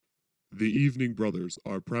The Evening Brothers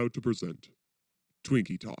are proud to present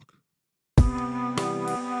Twinkie Talk.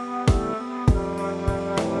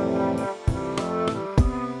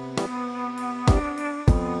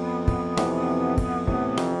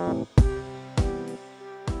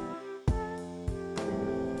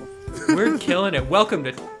 We're killing it. Welcome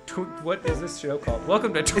to what is this show called?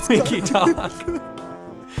 Welcome to Twinkie Talk.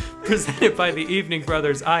 Presented by the Evening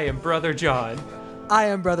Brothers. I am Brother John. I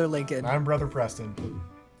am Brother Lincoln. I'm Brother Preston.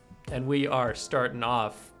 And we are starting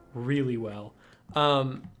off really well.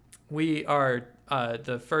 We are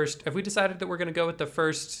the first. Have we decided that we're going to go with the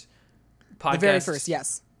first podcast? The very first,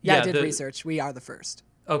 yes. Yeah, I did the research. We are the first.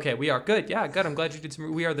 Okay, we are. Good. Yeah, good. I'm glad you did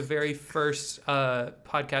some. We are the very first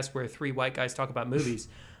podcast where three white guys talk about movies.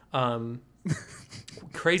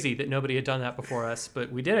 Crazy that nobody had done that before us,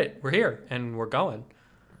 but we did it. We're here and we're going.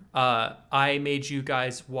 I made you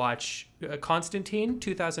guys watch Constantine,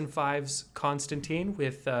 2005's Constantine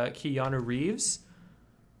with Keanu Reeves.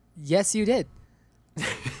 Yes, you did.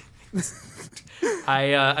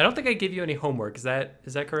 I don't think I gave you any homework. Is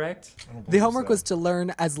that correct? The homework was to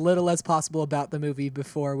learn as little as possible about the movie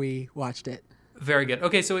before we watched it. Very good.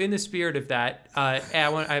 Okay, so in the spirit of that, I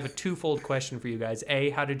have a twofold question for you guys. A,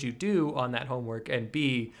 how did you do on that homework? And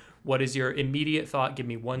B, what is your immediate thought? Give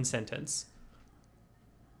me one sentence.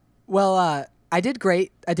 Well, I did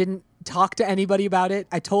great. I didn't talk to anybody about it.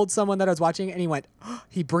 I told someone that I was watching it, and he went,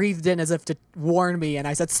 he breathed in as if to warn me, and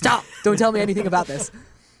I said, stop! Don't tell me anything about this.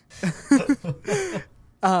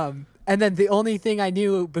 And then the only thing I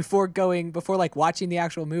knew before watching the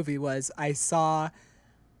actual movie was I saw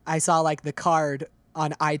like the card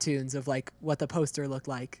on iTunes of like what the poster looked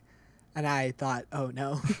like, and I thought, oh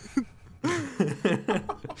no.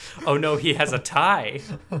 Oh no, he has a tie.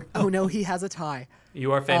 Oh no, he has a tie.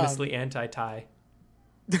 You are famously anti-tie.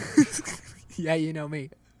 Yeah, you know me.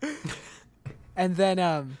 And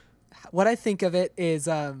then what I think of it is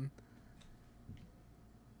I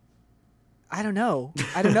don't know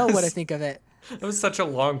what I think of it. That was such a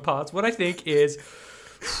long pause. What I think is,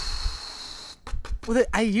 well,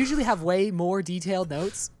 I usually have way more detailed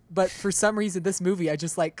notes, but for some reason this movie I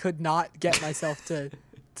just like could not get myself to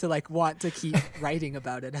like want to keep writing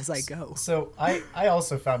about it as I go. So I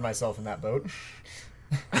also found myself in that boat.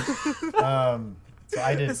 So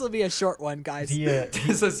I did. This will be a short one, guys.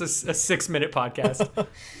 This is a 6-minute podcast.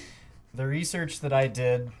 The research that I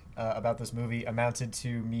did about this movie amounted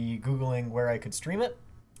to me Googling where I could stream it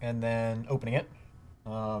and then opening it.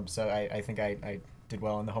 So I think I did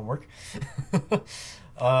well on the homework.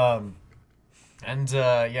 Yeah,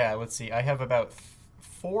 let's see. I have about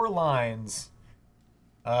 4 lines.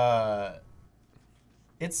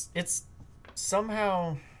 It's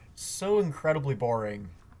somehow so incredibly boring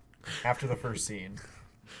after the first scene.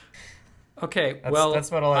 Okay, that's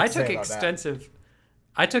about all I took extensive.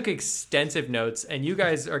 I took extensive notes, and you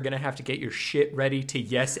guys are gonna have to get your shit ready to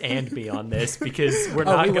yes and me on this because we're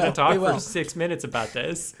not gonna talk for 6 minutes about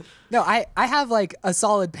this. No, I have like a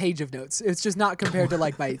solid page of notes. It's just not compared to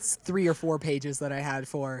like my 3 or 4 pages that I had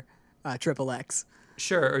for Triple X.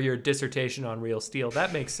 Sure, or your dissertation on Real Steel.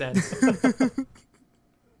 That makes sense.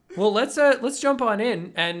 Well, let's jump on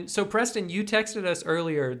in. And so, Preston, you texted us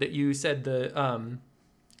earlier that you said the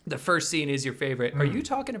first scene is your favorite. Are you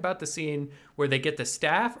talking about the scene where they get the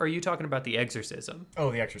staff, or are you talking about the exorcism?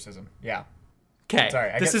 Oh, the exorcism. Yeah. Okay.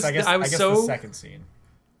 Sorry. I guess the second scene.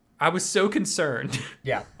 I was so concerned.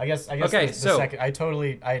 Yeah. I guess. Okay. The second.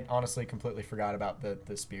 I honestly completely forgot about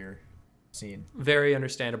the spear scene. Very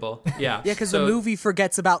understandable. Yeah. Yeah, because the movie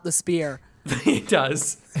forgets about the spear. It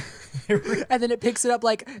does. And then it picks it up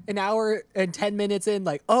like an hour and 10 minutes in,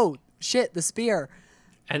 like, oh shit, the spear.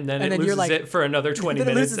 And then it loses it for another 20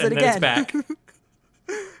 minutes, and then it's back.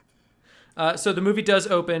 So the movie does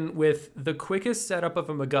open with the quickest setup of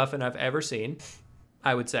a MacGuffin I've ever seen,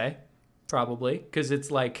 I would say, probably, because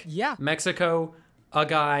it's like Mexico, a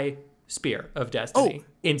guy, spear of destiny,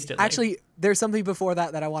 instantly. Actually, there's something before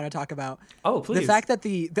that I want to talk about. Oh, please. The fact that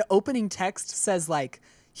the opening text says, like,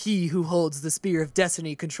 he who holds the spear of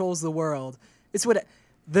destiny controls the world. It's what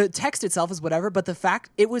the text itself is whatever, but the fact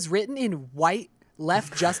it was written in white,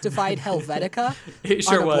 left justified Helvetica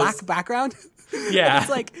on a black background. Yeah. It's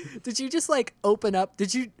like, did you just like open up?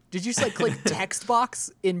 Did you just like click text box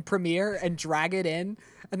in Premiere and drag it in,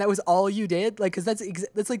 and that was all you did? Like, because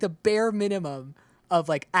that's like the bare minimum of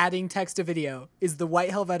like adding text to video is the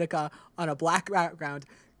white Helvetica on a black background,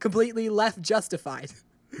 completely left justified.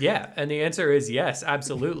 Yeah, and the answer is yes,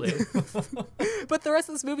 absolutely. But the rest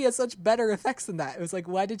of this movie has such better effects than that. It was like,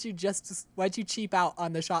 why'd you cheap out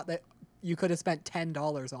on the shot that you could have spent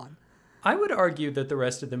 $10 on? I would argue that the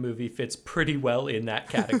rest of the movie fits pretty well in that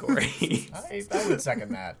category. I would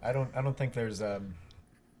second that. I don't think there's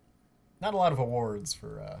not a lot of awards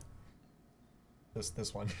for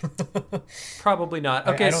this one. Probably not.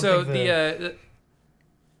 Okay, I don't so think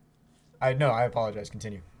I apologize.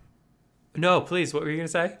 Continue. No, please. What were you gonna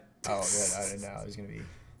say? Oh, good. I didn't know. It was gonna be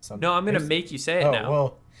something. No, I'm gonna make you say it Oh now.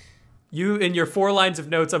 well. You in your 4 lines of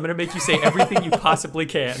notes, I'm gonna make you say everything you possibly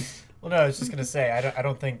can. Well, no, I was just gonna say I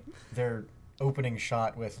don't think their opening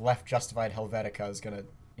shot with left justified Helvetica is gonna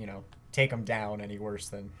take them down any worse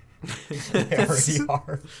than they already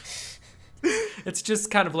are. It's just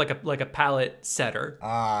kind of like a palette setter.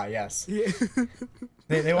 Ah, yes. Yeah.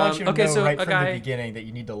 They want you to okay, know so right a from guy- the beginning that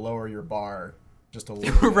you need to lower your bar just a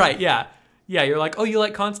little bit. Right? Yeah. Yeah. You're like, oh, you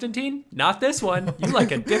like Constantine? Not this one. You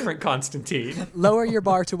like a different Constantine. Lower your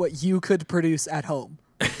bar to what you could produce at home.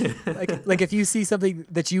 Like if you see something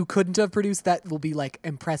that you couldn't have produced, that will be like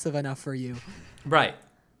impressive enough for you. Right.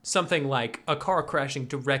 Something like a car crashing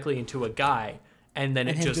directly into a guy, and then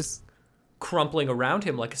And it him just crumpling around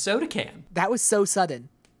him like a soda can. that was so sudden.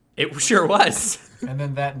 It sure was. And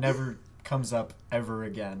then that never comes up ever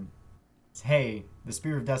again. It's, hey, the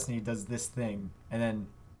Spear of Destiny does this thing, and then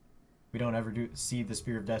we don't ever see the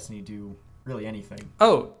Spear of Destiny do really anything.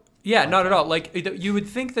 Oh, yeah, not at all. Like, you would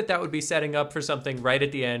think that would be setting up for something right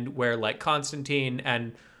at the end where, like, Constantine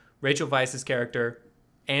and Rachel Weisz's character,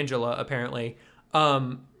 Angela, apparently,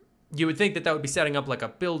 you would think that would be setting up, like, a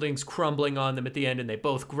building's crumbling on them at the end and they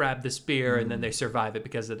both grab the spear and then they survive it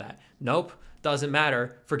because of that. Nope, doesn't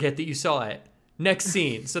matter. Forget that you saw it. Next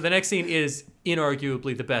scene. So the next scene is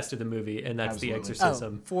inarguably the best of the movie, and that's Absolutely. the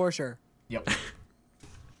exorcism. Oh, for sure. Yep.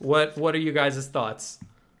 What are you guys' thoughts?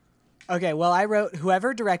 Okay, well, I wrote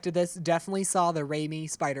whoever directed this definitely saw the Raimi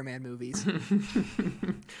Spider-Man movies.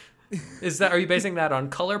 Are you basing that on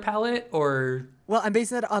color palette or? Well, I'm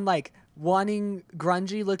basing it on like wanting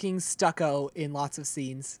grungy looking stucco in lots of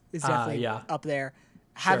scenes is definitely yeah. up there.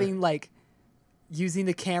 Having like using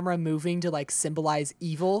the camera moving to like symbolize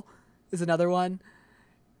evil is another one.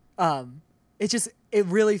 It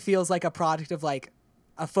really feels like a product of like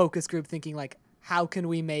a focus group thinking like, how can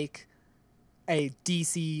we make a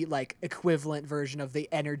DC like equivalent version of the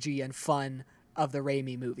energy and fun of the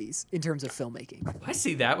Raimi movies in terms of filmmaking. I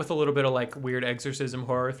see that with a little bit of like weird exorcism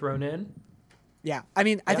horror thrown in. Yeah. I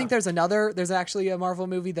mean, I think Yeah. there's actually a Marvel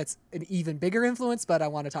movie that's an even bigger influence, but I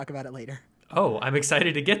want to talk about it later. Oh, I'm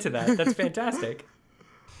excited to get to that. That's fantastic.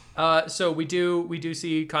 So we do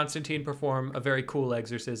see Constantine perform a very cool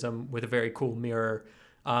exorcism with a very cool mirror,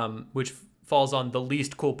 which falls on the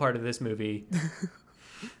least cool part of this movie,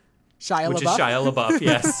 Shia which LaBeouf. is Shia LaBeouf.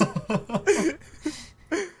 Yes.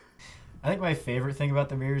 I think my favorite thing about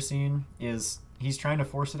the mirror scene is he's trying to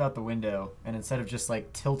force it out the window, and instead of just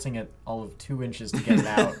like tilting it all of 2 inches to get it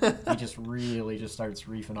out, he just really just starts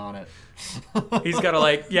reefing on it. He's got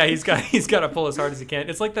to pull as hard as he can.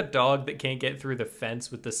 It's like the dog that can't get through the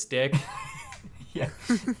fence with the stick. Yeah.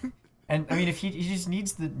 And I mean, if he just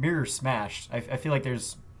needs the mirror smashed, I feel like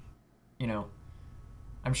there's,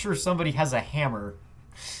 I'm sure somebody has a hammer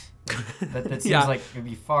that seems Yeah. like it'd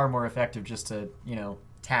be far more effective just to,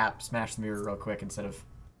 smash the mirror real quick instead of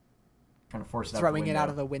trying to force it out the Throwing window. it out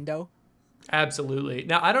of the window. Absolutely.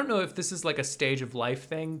 Now, I don't know if this is like a stage of life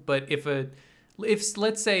thing, but if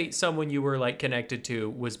let's say someone you were like connected to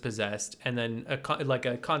was possessed, and then a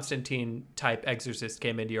Constantine type exorcist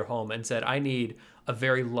came into your home and said, "I need a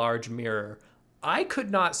very large mirror," I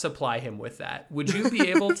could not supply him with that. Would you be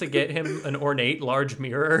able to get him an ornate large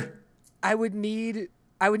mirror? I would need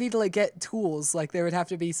to like get tools. Like there would have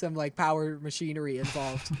to be some like power machinery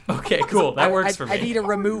involved. Okay, cool. That works for me. I need to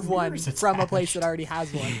remove one Mirrors from a place attached. that already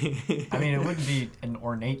has one. I mean, it wouldn't be an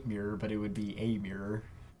ornate mirror, but it would be a mirror.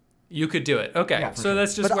 You could do it. Okay, Yeah, for so sure.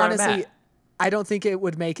 that's just But where I'm honestly, at. I don't think it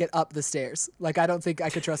would make it up the stairs. Like I don't think I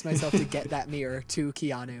could trust myself to get that mirror to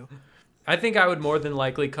Keanu. I think I would more than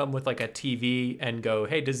likely come with like a TV and go,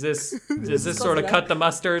 "Hey, does this sort of it cut the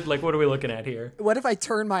mustard? Like, what are we looking at here?" What if I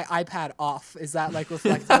turn my iPad off? Is that like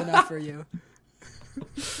reflective enough for you?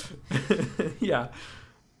 Yeah.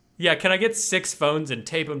 Yeah, can I get 6 phones and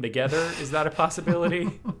tape them together? Is that a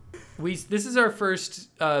possibility? This is our first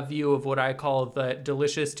view of what I call the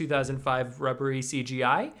delicious 2005 rubbery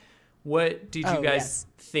CGI. What did you Oh, guys yes.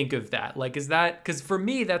 think of that? Like, is that, because for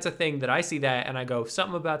me, that's a thing that I see that and I go,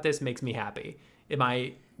 something about this makes me happy. Am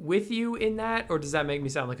I with you in that, or does that make me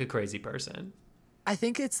sound like a crazy person? I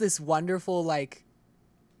think it's this wonderful like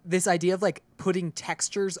this idea of like putting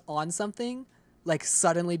textures on something like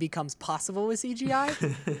suddenly becomes possible with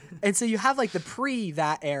CGI. And so you have like the pre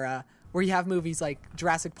that era where you have movies like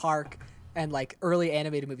Jurassic Park and like early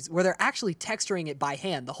animated movies where they're actually texturing it by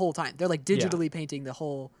hand the whole time. They're like digitally painting the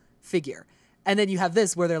whole figure. And then you have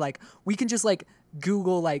this where they're like, we can just like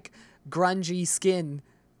Google like grungy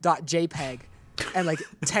skin.jpg and like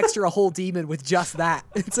texture a whole demon with just that.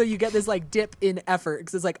 And so you get this like dip in effort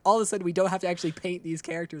because it's like all of a sudden we don't have to actually paint these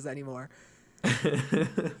characters anymore.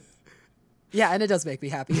 Yeah, and it does make me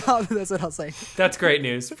happy. That's what I'll say. That's great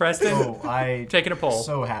news. Preston, taking a poll.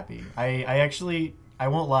 So happy. I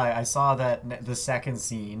won't lie. I saw that the second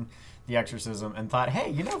scene, the exorcism, and thought,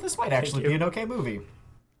 hey, this might actually be an okay movie.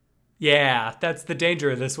 Yeah, that's the danger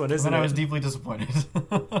of this one, isn't it? And I was deeply disappointed.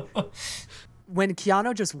 When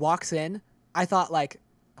Keanu just walks in, I thought like,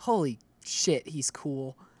 holy shit, he's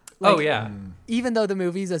cool. Like, oh yeah. Even though the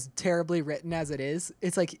movie's as terribly written as it is,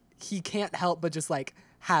 it's like he can't help but just like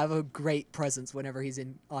have a great presence whenever he's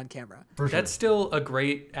on camera. For sure. That's still a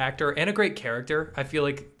great actor and a great character. I feel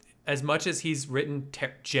like as much as he's written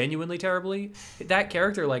genuinely terribly, that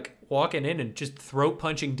character like walking in and just throat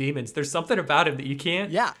punching demons, there's something about him that you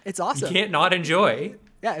can't. Yeah, it's awesome. You can't not enjoy.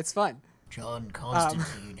 Yeah, it's fun. John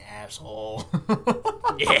Constantine, asshole.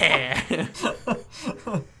 Yeah.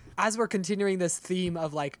 As we're continuing this theme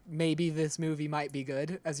of like maybe this movie might be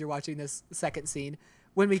good as you're watching this second scene,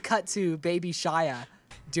 when we cut to baby Shia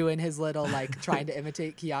doing his little like trying to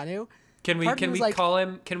imitate Keanu. Can we like, call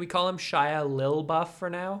him Shia Lil Buff for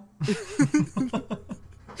now?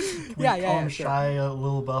 Yeah, call him sure. Shia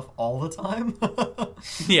Lil Buff all the time?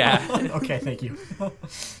 Yeah. Okay, thank you.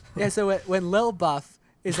 Yeah, so when Lil Buff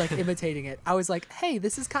is like imitating it, I was like, hey,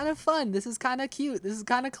 this is kind of fun. This is kind of cute. This is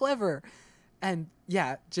kind of clever. And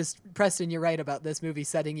yeah, just Preston, you're right about this movie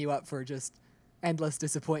setting you up for just endless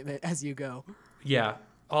disappointment as you go. Yeah,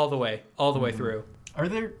 all the way through. Are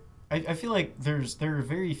there? I feel like there are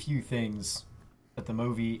very few things that the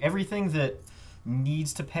movie. Everything that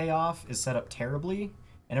needs to pay off is set up terribly,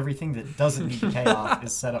 and everything that doesn't need to pay off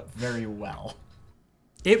is set up very well.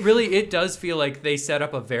 It does feel like they set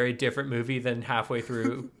up a very different movie than halfway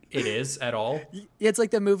through it is at all. It's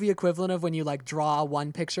like the movie equivalent of when you like draw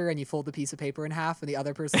one picture and you fold the piece of paper in half and the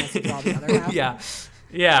other person has to draw the other half.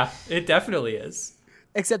 Yeah, it definitely is.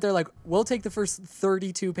 Except they're like, we'll take the first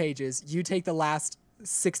 32 pages. You take the last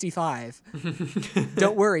 65.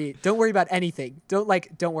 Don't worry about anything. Don't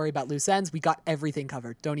worry about loose ends. We got everything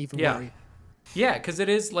covered. Don't even worry. Yeah, because it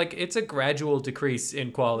is like it's a gradual decrease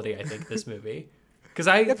in quality. I think this movie, because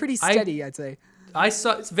they're pretty steady. I'd say. I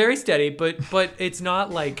saw it's very steady, but it's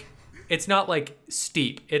not like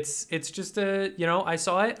steep. It's just I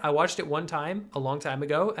saw it. I watched it one time a long time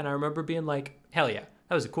ago, and I remember being like, hell yeah,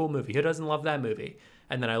 that was a cool movie. Who doesn't love that movie?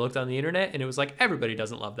 And then I looked on the internet and it was like, everybody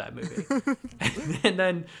doesn't love that movie. And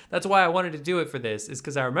then that's why I wanted to do it for this, is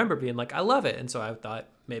because I remember being like, I love it. And so I thought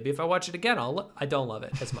maybe if I watch it again, I don't love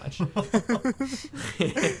it as much.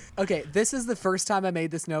 Okay, this is the first time I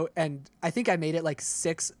made this note, and I think I made it like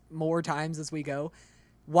 6 more times as we go.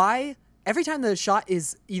 Why? Every time the shot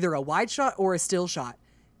is either a wide shot or a still shot,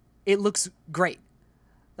 it looks great.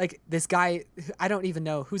 Like this guy, I don't even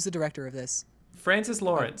know. Who's the director of this? Francis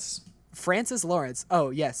Lawrence. Francis Lawrence. Oh,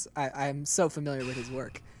 yes. I'm so familiar with his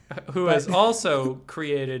work. Who has also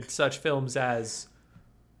created such films as...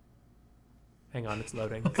 Hang on, it's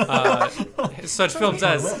loading. Such films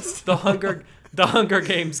as The Hunger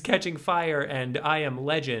Games, Catching Fire, and I Am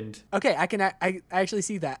Legend. Okay, I actually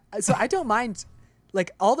see that. So I don't mind,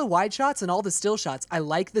 like, all the wide shots and all the still shots. I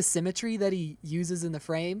like the symmetry that he uses in the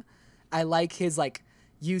frame. I like his, like,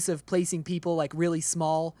 use of placing people, like, really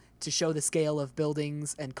small to show the scale of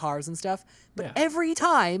buildings and cars and stuff. But every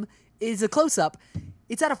time is a close-up,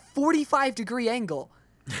 it's at a 45-degree angle.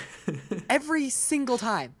 Every single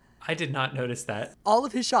time. I did not notice that. All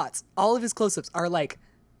of his shots, all of his close-ups are like,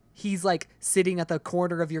 he's like sitting at the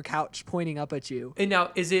corner of your couch pointing up at you. And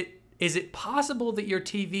now, is it possible that your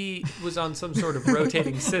TV was on some sort of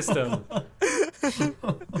rotating system?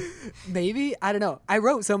 Maybe, I don't know. I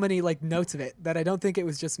wrote so many like notes of it that I don't think it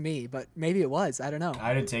was just me, but maybe it was. I don't know.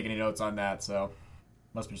 I didn't take any notes on that, so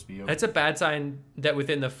must just be you. It's a bad sign that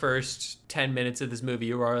within the first 10 minutes of this movie,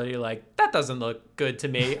 you were already like, that doesn't look good to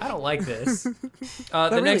me. I don't like this.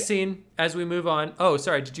 Next scene, as we move on. Oh,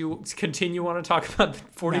 sorry. Did you continue want to talk about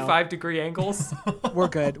 45-degree angles? We're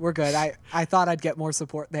good. I thought I'd get more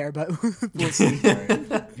support there, but we'll see.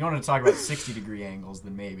 If you want to talk about 60-degree angles,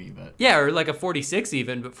 then maybe, but... Yeah, or like a 46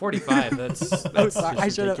 even, but 45, that's I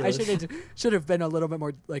should have been a little bit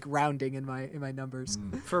more like rounding in my numbers.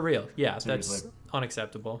 For real. Yeah, Seriously. that's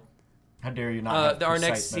unacceptable. How dare you not have our precise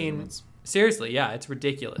next scene, measurements. seriously, yeah, it's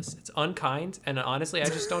ridiculous. It's unkind, and honestly, I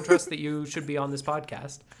just don't trust that you should be on this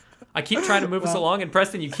podcast. I keep trying to move us along, and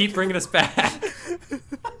Preston, you keep bringing us back.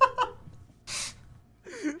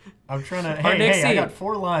 I'm trying to. Our Hey, next hey! I scene. got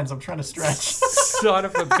 4 lines. I'm trying to stretch. Son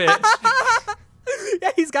of a bitch.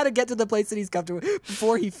 Yeah, he's got to get to the place that he's comfortable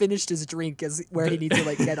before he finished his drink, is where he needs to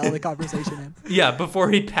like get all the conversation in. Yeah, before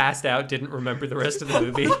he passed out, didn't remember the rest of the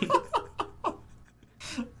movie.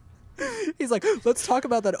 He's like, let's talk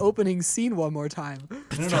about that opening scene one more time. No,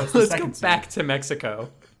 it's the Let's go second scene. back to Mexico.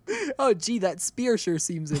 Oh, gee, that spear sure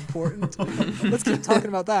seems important. Let's keep talking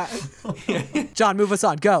about that. John, move us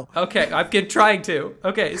on. Go. Okay, I've been trying to.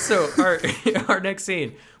 Okay, so our next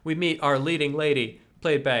scene, we meet our leading lady,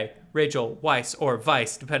 played by Rachel Weisz, or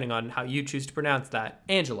Vice, depending on how you choose to pronounce that,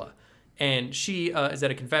 Angela. And she is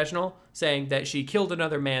at a confessional saying that she killed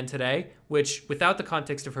another man today, which, without the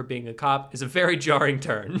context of her being a cop, is a very jarring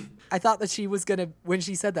turn. I thought that she was going to, when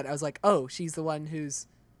she said that, I was like, oh, she's the one who's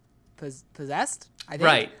possessed? I think.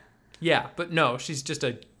 Right. Yeah, but no, she's just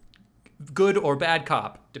a good or bad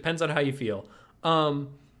cop. Depends on how you feel.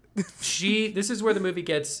 This is where the movie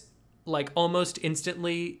gets like almost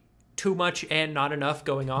instantly too much and not enough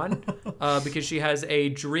going on, because she has a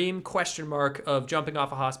dream question mark of jumping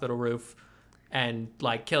off a hospital roof and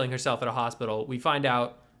like killing herself at a hospital. We find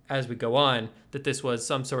out as we go on that this was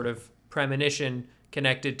some sort of premonition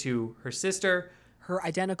connected to her sister. Her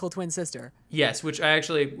identical twin sister. Yes, which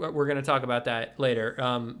we're going to talk about that later.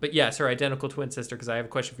 But yes, her identical twin sister, because I have a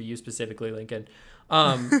question for you specifically, Lincoln.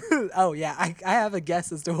 Oh, yeah. I have a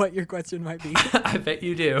guess as to what your question might be. I bet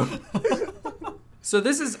you do. So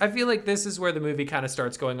I feel like this is where the movie kind of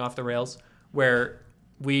starts going off the rails, where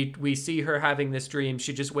we see her having this dream.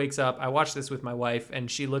 She just wakes up. I watched this with my wife, and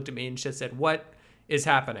she looked at me and she said, "What is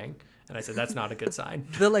happening?" And I said, "That's not a good sign."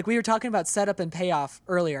 We were talking about setup and payoff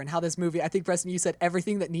earlier, and how this movie, I think, Preston, you said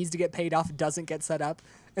everything that needs to get paid off doesn't get set up,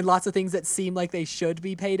 and lots of things that seem like they should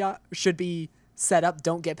be paid off, should be set up,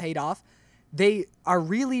 don't get paid off. They are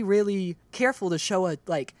really, really careful to show a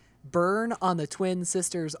like burn on the twin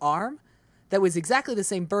sister's arm that was exactly the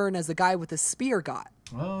same burn as the guy with the spear got.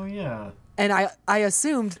 Oh yeah. And I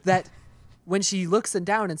assumed that when she looks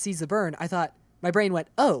down and sees the burn, I thought, my brain went,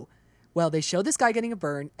 oh, well, they showed this guy getting a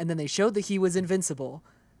burn, and then they showed that he was invincible.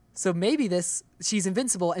 So maybe she's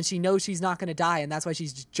invincible, and she knows she's not going to die, and that's why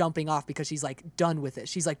she's just jumping off, because she's, like, done with it.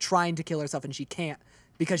 She's, like, trying to kill herself, and she can't,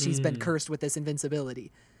 because she's been cursed with this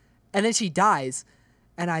invincibility. And then she dies,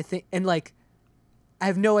 and I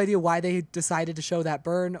have no idea why they decided to show that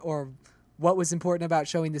burn, or what was important about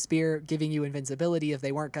showing the spear giving you invincibility if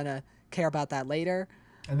they weren't going to care about that later.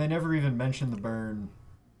 And they never even mentioned the burn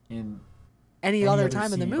in Any other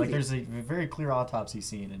time in the scene. movie. Like, there's a very clear autopsy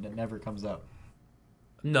scene, and it never comes up.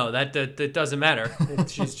 No, that doesn't matter.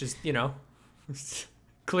 She's just,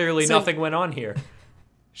 clearly So- nothing went on here.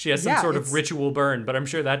 She has some Yeah, sort of it's- ritual burn, but I'm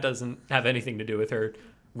sure that doesn't have anything to do with her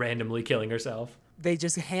randomly killing herself. They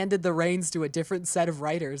just handed the reins to a different set of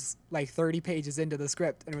writers like 30 pages into the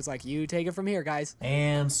script, and it was like, you take it from here, guys.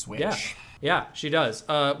 And switch. Yeah, she does.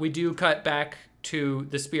 We do cut back to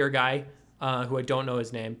the spear guy, who I don't know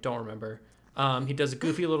his name, don't remember. He does a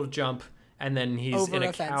goofy little jump, and then he's Over in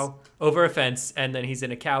a fence. over a fence, and then he's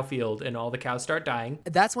in a cow field, and all the cows start dying.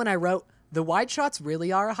 That's when I wrote, the wide shots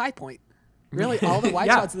really are a high point. Really, all the wide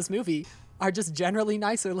Yeah. shots of this movie are just generally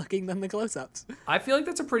nicer looking than the close-ups. I feel like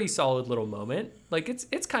that's a pretty solid little moment. Like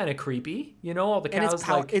it's kind of creepy, all the And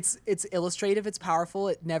cows it's illustrative, it's powerful,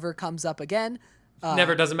 it never comes up again.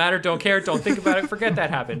 never doesn't matter, don't care, don't think about it, forget that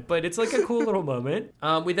happened. But it's like a cool little moment.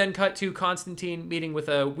 We then cut to Constantine meeting with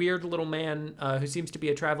a weird little man who seems to be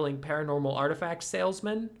a traveling paranormal artifact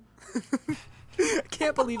salesman. I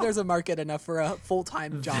can't believe there's a market enough for a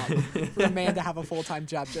full-time job, for a man to have a full-time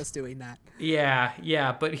job just doing that.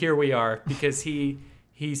 Yeah, but here we are, because he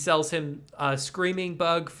sells him a screaming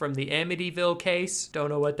bug from the Amityville case. Don't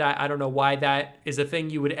know I don't know why that is a thing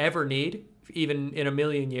you would ever need, even in a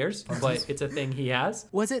million years, but it's a thing he has.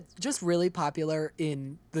 Was it just really popular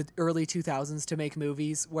in the early 2000s to make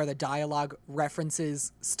movies where the dialogue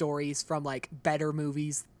references stories from like better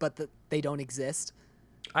movies, but they don't exist?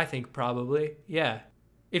 I think probably, yeah.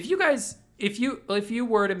 If you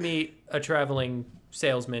were to meet a traveling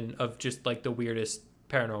salesman of just like the weirdest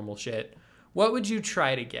paranormal shit, what would you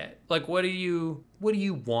try to get? Like, what do you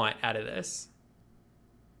want out of this?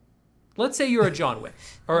 Let's say you're a John Wick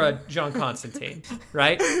or a John Constantine,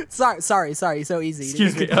 right? Sorry, so easy.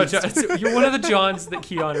 Excuse me. Oh, so you're one of the Johns that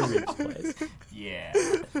Keanu Reeves plays.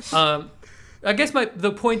 Yeah. I guess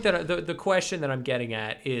the point that the question that I'm getting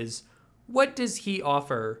at is, what does he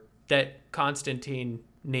offer that Constantine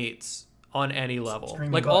needs on any level?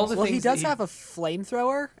 Screaming Like all bugs. the Well, things he does that have a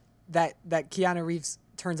flamethrower that Keanu Reeves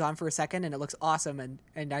turns on for a second, and it looks awesome.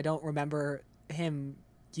 And I don't remember him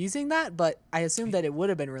using that, but I assume that it would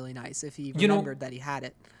have been really nice if he You know- remembered that he had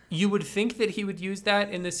it. You would think that he would use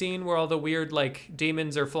that in the scene where all the weird like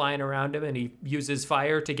demons are flying around him and he uses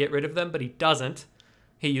fire to get rid of them, but he doesn't.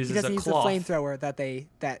 He He uses doesn't a use the cloth.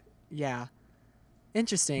 flamethrower yeah.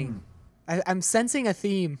 Interesting. I'm sensing a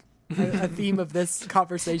theme. A theme of this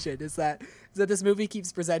conversation is that this movie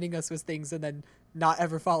keeps presenting us with things and then not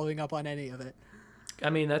ever following up on any of it. I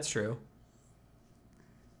mean, that's true.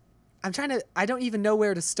 I don't even know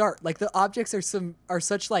where to start. Like the objects are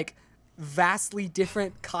such like vastly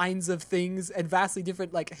different kinds of things and vastly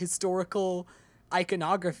different like historical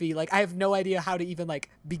iconography. Like I have no idea how to even like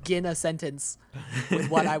begin a sentence with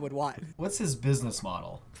what I would want. What's his business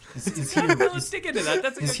model? Is he Let's dig into that.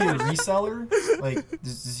 That's a is good he a question. reseller? Like,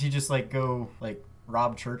 does he just like go like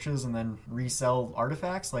rob churches and then resell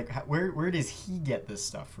artifacts? Like, where does he get this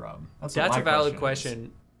stuff from? That's what That's my a valid is.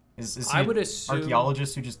 question. Is he I would an assume-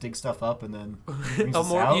 archaeologist who just digs stuff up and then brings A us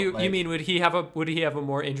more out? you Like, mean would he have a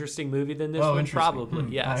more interesting movie than this oh, one? interesting.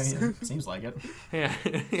 Probably, yes. I mean, seems like it. Yeah.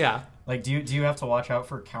 Yeah. Like, do you have to watch out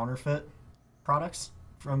for counterfeit products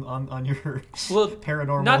from on your Well,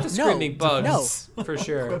 paranormal? not the screaming bugs, no. for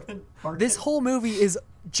sure. equipment market? This whole movie is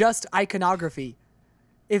just iconography.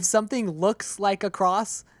 If something looks like a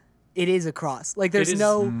cross, it is a cross. Like there's It is-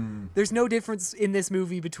 there's no difference in this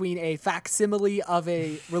movie between a facsimile of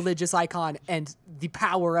a religious icon and the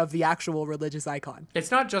power of the actual religious icon.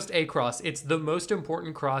 It's not just a cross. It's the most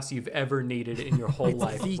important cross you've ever needed in your whole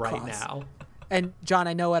life the right cross. now. And John,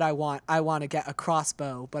 I know what I want. I want to get a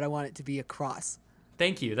crossbow, but I want it to be a cross.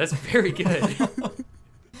 Thank you. That's very good.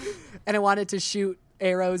 And I want it to shoot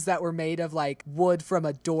arrows that were made of like wood from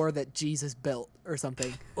a door that Jesus built or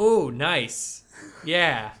something. Oh, nice.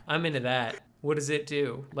 Yeah, I'm into that. What does it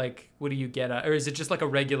do? Like, what do you get at? Or is it just like a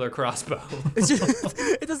regular crossbow? It's just,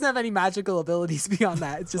 it doesn't have any magical abilities beyond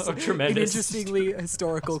that. It's just Oh, an tremendous. interestingly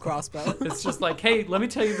historical crossbow. It's just like, hey, let me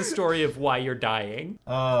tell you the story of why you're dying.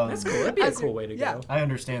 That's cool. That'd be a As cool you- way to yeah. go. I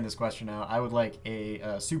understand this question now. I would like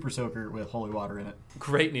a super soaker with holy water in it.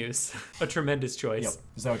 Great news. A tremendous choice. Yep.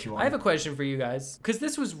 Is that what you want? I have a question for you guys, because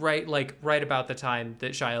this was right about the time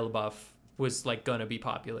that Shia LaBeouf was like gonna be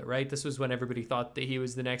popular, right? This was when everybody thought that he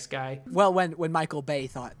was the next guy. Well, when Michael Bay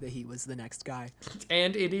thought that he was the next guy.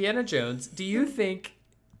 And Indiana Jones. Do you think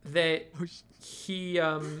that he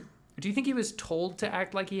do you think he was told to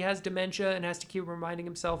act like he has dementia and has to keep reminding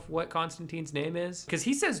himself what Constantine's name is? Because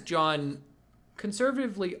he says John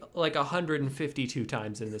conservatively like 152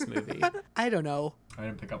 times in this movie. I don't know. I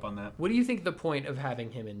didn't pick up on that. What do you think the point of having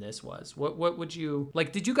him in this was? What would you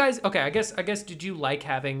like? Did you guys? Okay, I guess did you like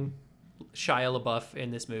having Shia LaBeouf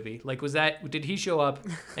in this movie? Like, did he show up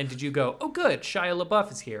and did you go, oh good, Shia LaBeouf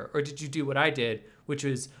is here? Or did you do what I did, which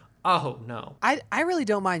was, oh no, I really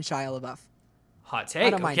don't mind Shia LaBeouf. hot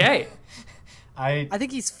take, don't mind okay. I I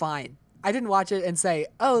think he's fine. I didn't watch it and say,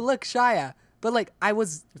 "Oh, look, Shia." But like I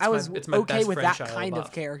was it's my okay best with friend, that Shia kind of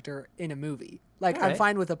LaBeouf. character in a movie. Like I'm Alright.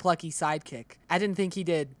 fine with a plucky sidekick. I didn't think he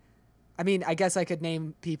did. I mean, I guess I could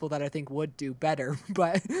name people that I think would do better,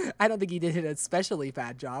 but I don't think he did an especially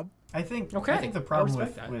bad job. think Okay, I think the I problem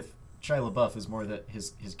respect that. with Shia LaBeouf is more that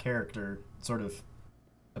his character sort of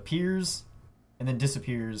appears and then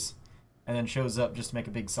disappears and then shows up just to make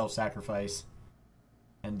a big self-sacrifice.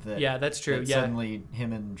 And that Yeah, that's true, that yeah. Suddenly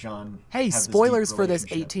him and John Hey, have this deep spoilers for this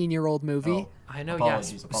relationship. 18-year-old movie. Oh, I know,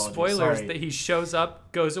 apologies, yes. apologies. Spoilers Sorry. that he shows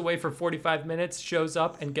up, goes away for 45 minutes, shows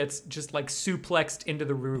up, and gets just like suplexed into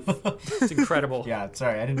the roof. It's incredible. Yeah,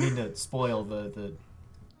 sorry, I didn't mean to spoil the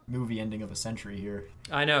movie ending of a century here.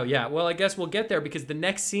 I know, yeah. Well, I guess we'll get there because the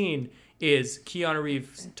next scene is Keanu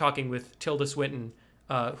Reeves talking with Tilda Swinton,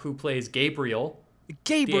 who plays Gabriel, the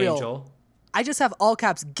Gabriel. angel. I just have all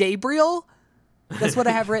caps Gabriel. That's what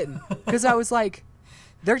I have written because I was like,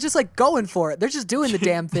 they're just like going for it. They're just doing the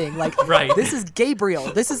damn thing. Like, Right. This is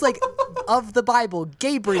Gabriel. This is like of the Bible,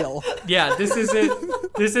 Gabriel. Yeah, this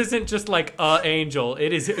isn't just like a angel.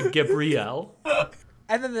 It is Gabriel.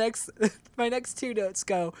 And then my next two notes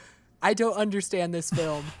go, I don't understand this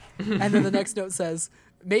film. And then the next note says,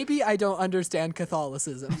 maybe I don't understand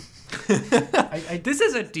Catholicism. This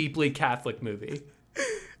is a deeply Catholic movie.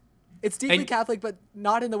 It's deeply And- Catholic, but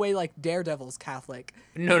not in the way like Daredevil's Catholic.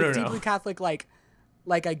 No, It's no. deeply Catholic like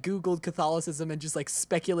I Googled Catholicism and just like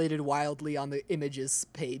speculated wildly on the images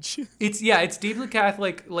page. It's deeply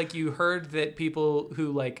Catholic. Like you heard that people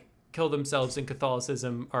who like kill themselves in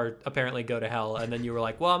Catholicism are apparently go to hell, and then you were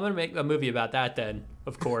like, well, I'm gonna make a movie about that then.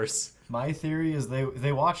 Of course. My theory is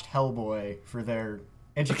they watched Hellboy for their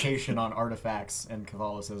education on artifacts and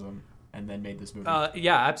Catholicism. and then made this movie.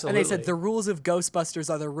 Yeah, And absolutely. they said the rules of Ghostbusters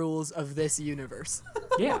are the rules of this universe.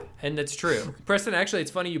 Yeah, and that's true. Preston, actually,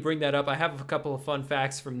 it's funny you bring that up. I have a couple of fun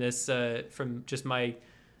facts from this, from just my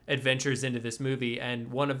adventures into this movie,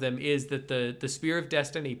 and one of them is that the Spear of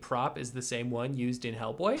Destiny prop is the same one used in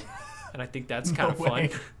Hellboy, and I think that's kind of way.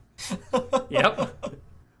 fun. Yep.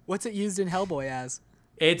 What's it used in Hellboy as?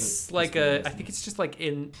 It's The like Spear of I Destiny. think it's just like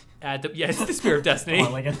yeah, it's the Spear of Destiny. Oh, I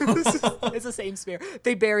like it. It's the same spear.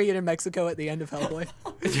 They bury it in Mexico at the end of Hellboy.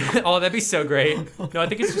 Oh, that'd be so great. No, I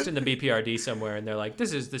think it's just in the BPRD somewhere, and they're like,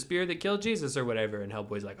 this is the spear that killed Jesus or whatever, and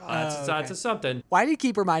Hellboy's like, oh, that's okay. a something. Why do you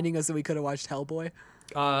keep reminding us that we could have watched Hellboy?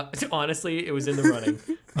 Honestly, it was in the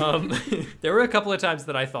running. There were a couple of times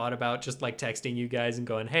that I thought about just like texting you guys and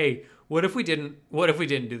going, hey, what if we didn't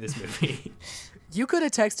do this movie? You could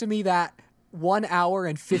have texted me that 1 hour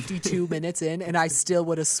and 52 minutes in, and I still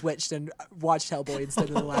would have switched and watched Hellboy instead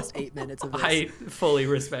of the last 8 minutes of this. I fully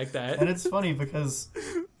respect that. And it's funny because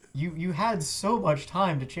you had so much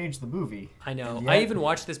time to change the movie. I know. And I yet- even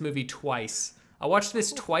watched this movie twice. I watched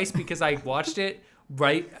this twice because I watched it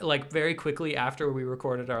very quickly after we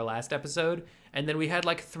recorded our last episode, and then we had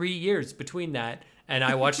like 3 years between that, and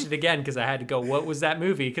I watched it again because I had to go, what was that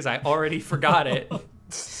movie? Because I already forgot it.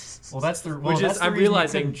 Well, that's the Which is- that's the I'm reason you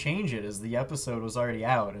realizing- couldn't change it, is the episode was already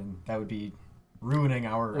out, and that would be ruining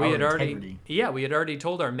our We had integrity. already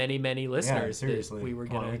told our many Yeah, listeners seriously. that we were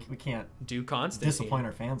Come on, gonna we can't do Constantine. disappoint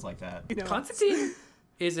our fans like that. You know, Constantine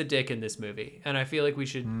is a dick in this movie, and I feel like we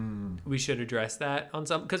should address that on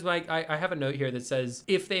some, because I have a note here that says,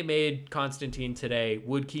 if they made Constantine today,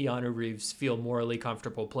 would Keanu Reeves feel morally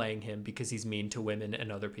comfortable playing him because he's mean to women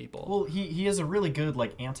and other people? Well, he has a really good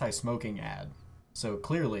like anti-smoking ad, so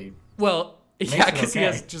clearly. Well, yeah, Makes it because he okay.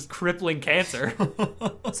 has just crippling cancer.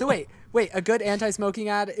 So wait, a good anti-smoking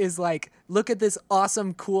ad is like, look at this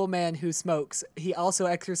awesome, cool man who smokes. He also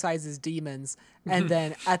exorcises demons, and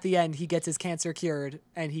then at the end, he gets his cancer cured,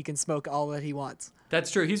 and he can smoke all that he wants. That's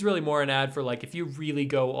true. He's really more an ad for like, if you really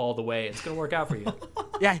go all the way, it's gonna work out for you.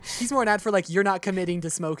 Yeah, he's more an ad for like, you're not committing to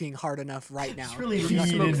smoking hard enough right now. Just really You're not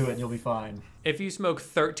lean committing- into it, and you'll be fine. If you smoke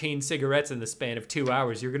 13 cigarettes in the span of 2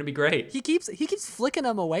 hours, you're gonna be great. He keeps flicking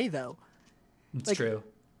them away though. It's like- true.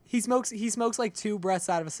 He smokes like 2 breaths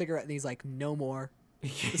out of a cigarette, and he's like, no more.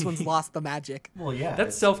 This one's lost the magic. Well, yeah,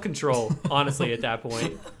 That's self-control, honestly, at that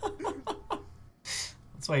point.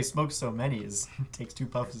 that's why he smokes so many. Is takes 2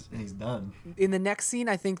 puffs and he's done. In the next scene,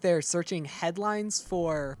 I think they're searching headlines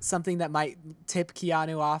for something that might tip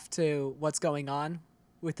Keanu off to what's going on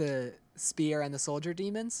with the spear and the soldier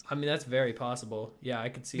demons. I mean, that's very possible. Yeah, I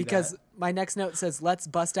could see Because my next note says, let's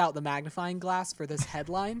bust out the magnifying glass for this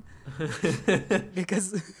headline.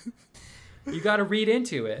 Because that. You got to read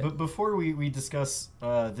into it. But before we discuss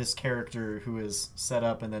this character who is set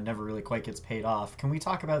up and then never really quite gets paid off, can we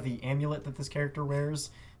talk about the amulet that this character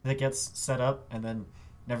wears that gets set up and then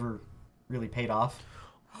never really paid off?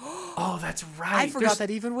 Oh, that's right. I forgot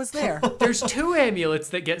that even was there. There's 2 amulets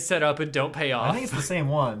that get set up and don't pay I off. think it's the same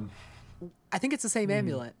one. I think it's the same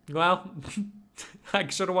amulet. Well, I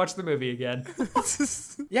should have watched the movie again.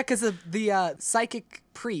 Yeah, because the psychic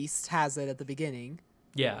priest has it at the beginning.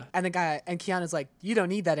 Yeah. And Keanu's like, you don't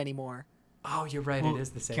need that anymore. Oh, you're right. Well, it is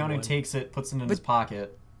the same Keanu one. takes it, puts it in his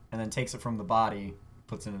pocket, and then takes it from the body,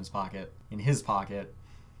 puts it in his pocket,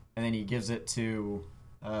 and then he gives it to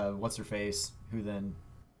what's her face, who then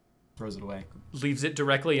throws it away. Leaves it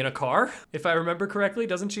directly in a car, if I remember correctly.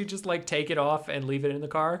 Doesn't she just like take it off and leave it in the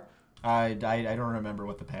car? I don't remember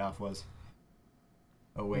what the payoff was.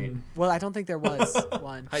 Oh wait, Well, I don't think there was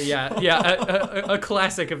one. A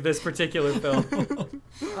classic of this particular film.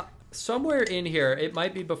 Somewhere in here, it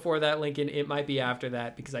might be before that, Lincoln. It might be after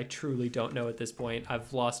that, because I truly don't know at this point.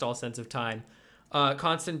 I've lost all sense of time.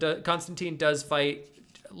 Constantine does fight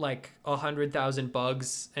like 100,000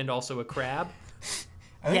 bugs and also a crab.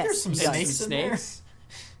 I think Yes, there's some he does. snakes in there. Snakes.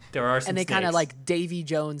 There are some And they snakes. kind of like Davy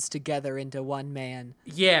Jones together into one man.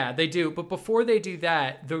 Yeah, they do. But before they do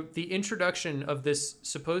that, the introduction of this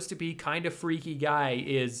supposed to be kind of freaky guy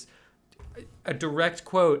is a direct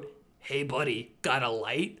quote, "Hey buddy, got a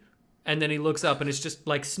light?" And then he looks up and it's just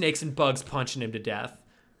like snakes and bugs punching him to death.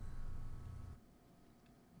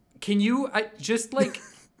 Can you just like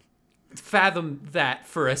fathom that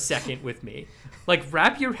for a second with me? Like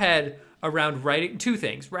wrap your head around writing 2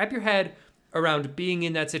 things. Wrap your head around being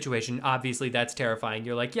in that situation. Obviously that's terrifying.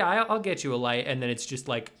 You're like, yeah, I'll get you a light, and then it's just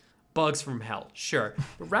like bugs from hell. Sure.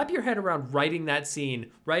 But wrap your head around writing that scene,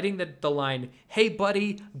 writing the line, "Hey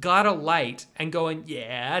buddy, got a light," and going,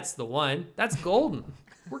 yeah, that's the one. That's golden.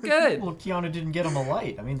 We're good. Well, Keanu didn't get him a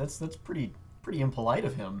light. I mean, that's pretty impolite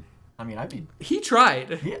of him. I mean, I'd be. He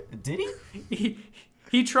tried. Yeah, did he?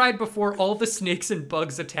 He tried before all the snakes and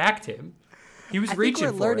bugs attacked him. He was I think reaching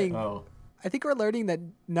we're for learning. it. Oh. I think we're learning that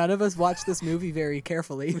none of us watched this movie very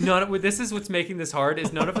carefully. This is what's making this hard,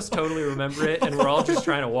 is none of us totally remember it, and we're all just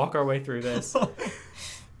trying to walk our way through this.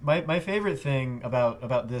 My favorite thing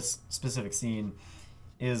about this specific scene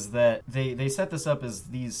is that they set this up as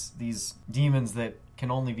these demons that can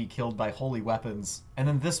only be killed by holy weapons, and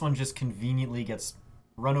then this one just conveniently gets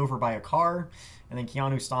run over by a car, and then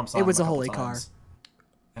Keanu stomps on It was him a couple holy car. times.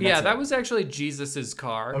 And Yeah, that's that it. was actually Jesus's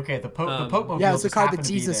car. Okay, the Pope Mobile Yeah, it was the just car that happened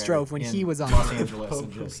to be Jesus there drove when in he was on Los it. Angeles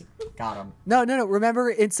and just got him. No. Remember,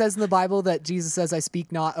 it says in the Bible that Jesus says, "I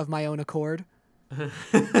speak not of my own accord."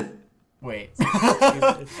 Wait.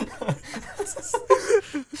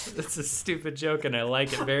 It's a stupid joke, and I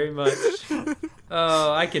like it very much.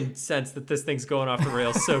 Oh, I can sense that this thing's going off the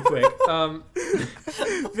rails so quick.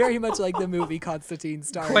 Very much like the movie Constantine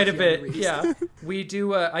starring Quite a Keanu bit, Reeves. yeah. We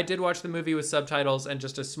do. I did watch the movie with subtitles, and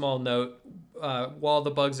just a small note: while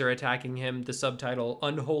the bugs are attacking him, the subtitle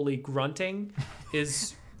 "Unholy Grunting"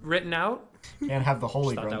 is written out. Can't have the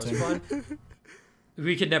holy Thought that grunting. was fun.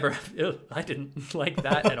 We could never. I didn't like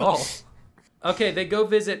that at all. Okay, they go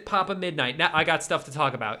visit Papa Midnight. Now I got stuff to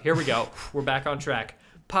talk about. Here we go. We're back on track.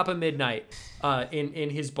 Papa Midnight, in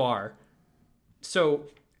his bar. So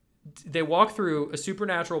they walk through a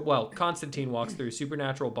supernatural. Well, Constantine walks through a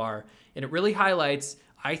supernatural bar, and it really highlights,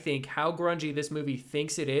 I think, how grungy this movie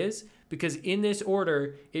thinks it is. Because in this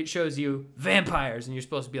order, it shows you vampires, and you're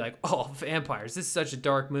supposed to be like, oh, vampires, this is such a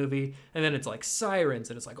dark movie. And then it's like sirens,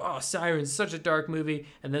 and it's like, oh, sirens, such a dark movie.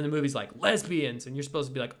 And then the movie's like lesbians, and you're supposed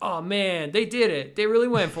to be like, oh, man, they did it. They really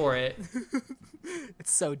went for it.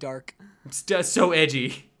 It's so dark. It's just so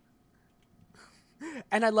edgy.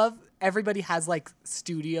 And I love everybody has like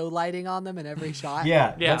studio lighting on them in every shot.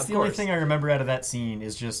 Yeah, Yeah, that's of the only course. thing I remember out of that scene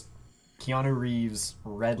is just Keanu Reeves'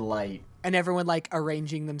 red light. And everyone like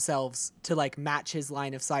arranging themselves to like match his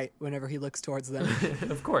line of sight whenever he looks towards them.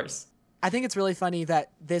 Of course. I think it's really funny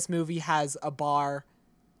that this movie has a bar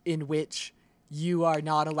in which you are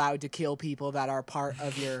not allowed to kill people that are part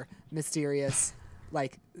of your mysterious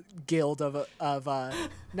like guild of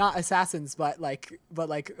not assassins but like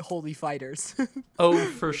holy fighters. Oh,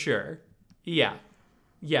 for sure. Yeah.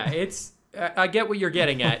 It's, I get what you're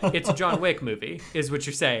getting at. It's a John Wick movie, is what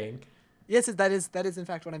you're saying. Yes, that is in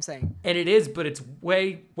fact what I'm saying. And it is, but it's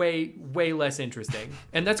way, way, way less interesting.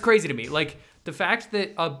 And that's crazy to me. Like, the fact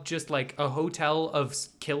that just like a hotel of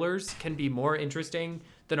killers can be more interesting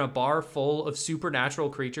than a bar full of supernatural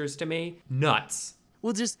creatures, to me, nuts.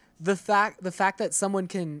 Well, just the fact that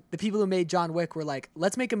the people who made John Wick were like,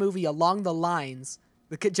 let's make a movie along the lines,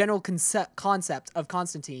 the general concept of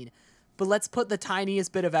Constantine, but let's put the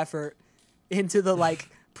tiniest bit of effort into the like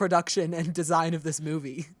production and design of this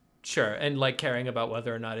movie. Sure. And like caring about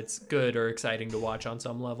whether or not it's good or exciting to watch on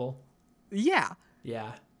some level. Yeah.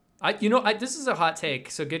 Yeah. This is a hot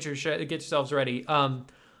take, so get yourselves ready. I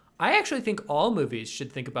actually think all movies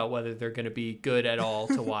should think about whether they're going to be good at all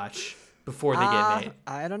to watch before they get made.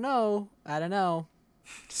 I don't know.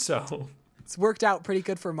 So It's worked out pretty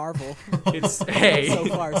good for Marvel it's hey. so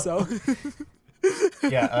far. So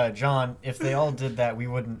Yeah, John, if they all did that, we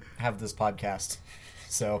wouldn't have this podcast.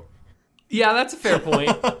 So Yeah, that's a fair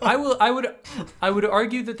point. I would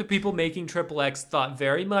argue that the people making Triple X thought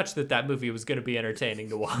very much that movie was going to be entertaining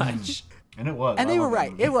to watch, and it was. and I they were love that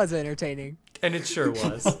right. movie. It was entertaining. and it sure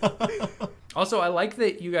was. Also, I like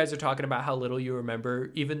that you guys are talking about how little you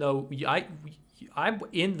remember, even though I'm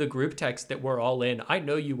in the group text that we're all in. I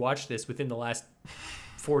know you watched this within the last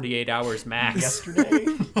 48 hours max. Yesterday.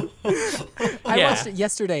 I Yeah. watched it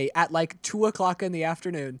yesterday at like 2:00 in the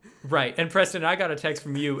afternoon. Right. And Preston, I got a text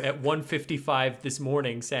from you at 1:55 this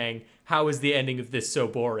morning saying, "How is the ending of this so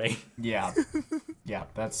boring?" Yeah,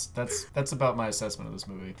 that's about my assessment of this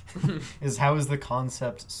movie. Is how is the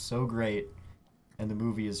concept so great, and the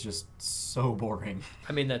movie is just so boring.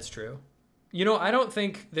 I mean, that's true. I don't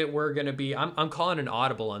think that we're gonna be. I'm calling an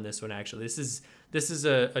audible on this one. Actually, this is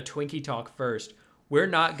a Twinkie talk first. We're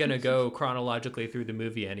not gonna go chronologically through the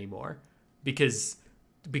movie anymore because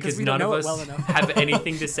we none don't of know it us well enough. have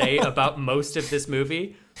anything to say about most of this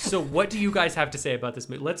movie. So what do you guys have to say about this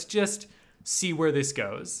movie? Let's just see where this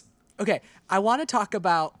goes. Okay, I want to talk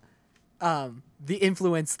about the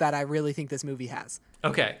influence that I really think this movie has.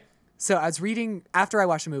 Okay. So I was reading after I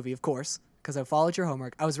watched the movie, of course, because I followed your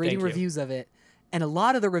homework. I was reading Thank you. reviews of it, and a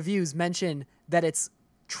lot of the reviews mention that it's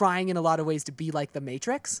trying in a lot of ways to be like The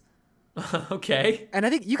Matrix. Okay. And I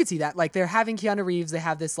think you could see that. Like, they're having Keanu Reeves. They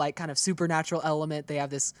have this, like, kind of supernatural element. They have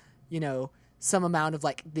this, some amount of,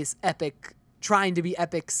 like, this epic, trying to be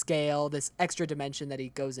epic scale, this extra dimension that he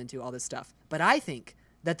goes into, all this stuff. But I think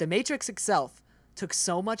that The Matrix itself took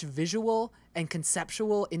so much visual and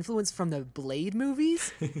conceptual influence from the Blade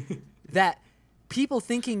movies that people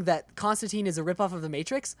thinking that Constantine is a ripoff of The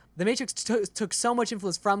Matrix took so much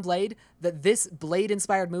influence from Blade that this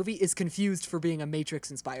Blade-inspired movie is confused for being a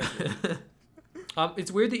Matrix-inspired movie.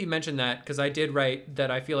 It's weird that you mentioned that, because I did write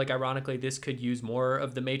that I feel like, ironically, this could use more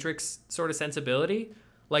of the Matrix sort of sensibility.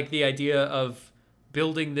 Like the idea of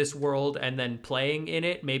building this world and then playing in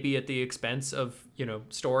it, maybe at the expense of,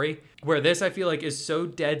 story. Where this, I feel like, is so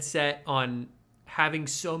dead set on having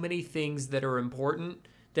so many things that are important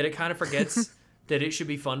that it kind of forgets that it should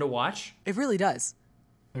be fun to watch. It really does.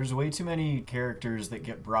 There's way too many characters that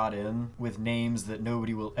get brought in with names that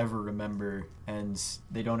nobody will ever remember, and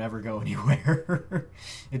they don't ever go anywhere.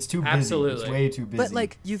 It's too busy. Absolutely. It's way too busy. But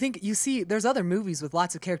like you see there's other movies with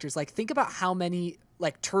lots of characters. Like think about how many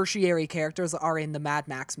like tertiary characters are in the Mad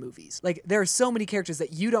Max movies. Like there are so many characters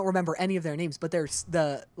that you don't remember any of their names, but there's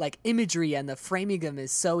the like imagery and the framing of them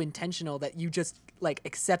is so intentional that you just like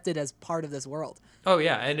accept it as part of this world. Oh,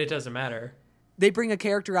 yeah, and it doesn't matter. They bring a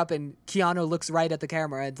character up and Keanu looks right at the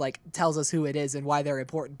camera and like tells us who it is and why they're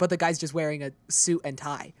important, but the guy's just wearing a suit and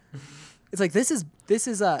tie. It's like this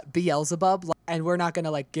is a Beelzebub, and we're not gonna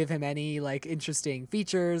like give him any like interesting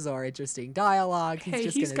features or interesting dialogue.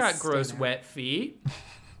 He's got gross wet feet.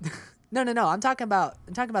 No. I'm talking about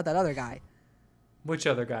that other guy. Which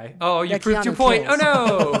other guy? Oh, you That proved your Keanu point. kills.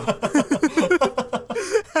 Oh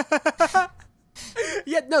no.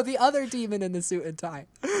 Yeah, no, the other demon in the suit and tie.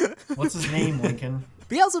 What's his name, Lincoln?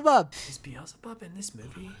 Beelzebub. Is Beelzebub in this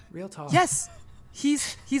movie? Real talk. Yes,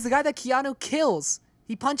 he's the guy that Keanu kills.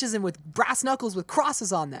 He punches him with brass knuckles with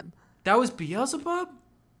crosses on them. That was Beelzebub?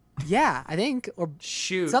 Yeah, I think, or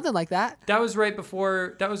Shoot. something like that. That was right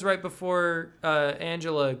before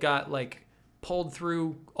Angela got like pulled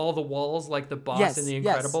through all the walls like the boss Yes, in The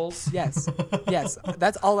Incredibles. yes.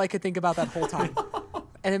 That's all I could think about that whole time.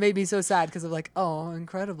 And it made me so sad because I'm like, oh,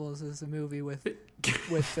 Incredibles is a movie with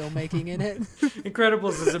filmmaking in it.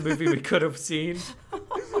 Incredibles is a movie we could have seen.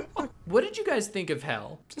 What did you guys think of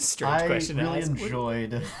Hell? Just a strange question to ask.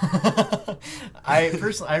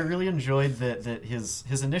 I really enjoyed that his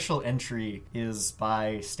initial entry is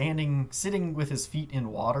by sitting with his feet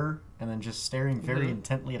in water and then just staring very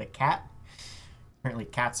intently at a cat. Apparently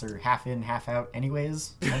cats are half in, half out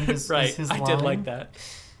anyways. I think is his I line. did like that.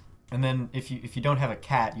 And then if you don't have a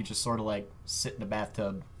cat, you just sort of like sit in a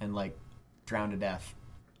bathtub and like drown to death.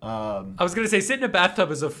 I was gonna say sit in a bathtub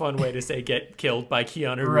is a fun way to say get killed by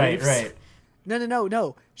Keanu Reeves. Right.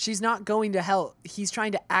 No. She's not going to hell. He's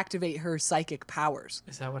trying to activate her psychic powers.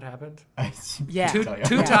 Is that what happened? Yeah. Two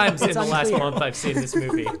Yeah. times in It's the last unclear. month I've seen this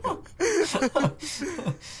movie.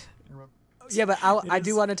 Yeah, but I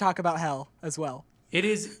do want to talk about hell as well. It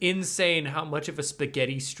is insane how much of a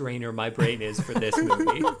spaghetti strainer my brain is for this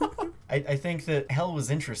movie. I think that Hell was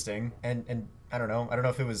interesting, and I don't know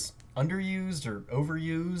if it was underused or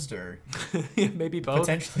overused or Maybe both.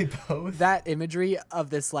 potentially both. That imagery of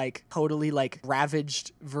this like totally like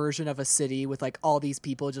ravaged version of a city with like all these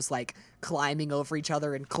people just like climbing over each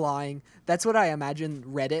other and clawing. That's what I imagine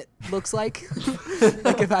Reddit looks like.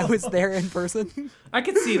 Like if I was there in person. I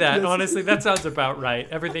could see that. Honestly, that sounds about right.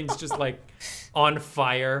 Everything's just like on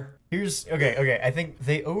fire. Okay. I think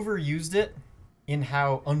they overused it in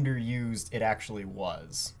how underused it actually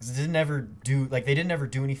was. 'Cause they didn't ever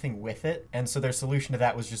do anything with it, and so their solution to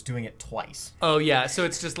that was just doing it twice. Oh yeah, so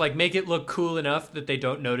it's just like make it look cool enough that they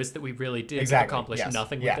don't notice that we really did accomplish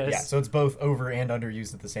nothing with this. Yeah, so it's both over and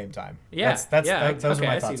underused at the same time. Yeah, those okay, are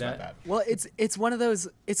my I see thoughts that. about that. Well, it's one of those.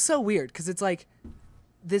 It's so weird because it's like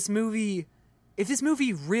this movie. If this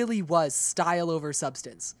movie really was style over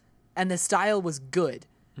substance, and the style was good,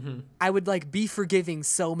 I would like be forgiving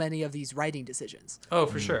so many of these writing decisions. Oh,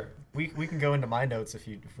 for sure. We can go into my notes if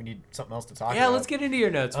we need something else to talk Yeah, about. let's get into your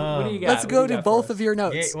notes. What do you got? Let's What go do you to got for both us? of your Yeah,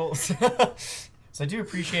 notes. well, so I do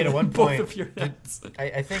appreciate at one Both point. of your notes.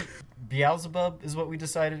 I think Beelzebub is what we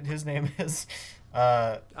decided his name is.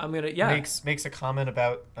 I'm gonna Makes a comment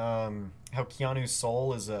about how Keanu's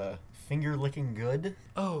soul is a finger licking good.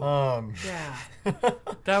 Oh, yeah.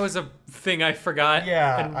 That was a thing I forgot.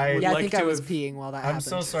 Yeah, and I- would Yeah, I like think to I was have- peeing while that I'm happened.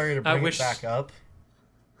 so sorry to I bring wish- it back up.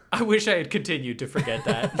 I wish I had continued to forget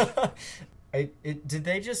that. Did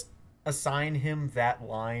they just assign him that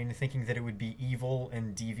line thinking that it would be evil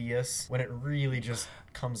and devious when it really just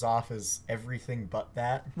comes off as everything but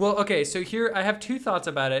that? Well, okay, so here I have two thoughts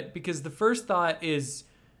about it, because the first thought is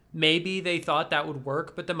maybe they thought that would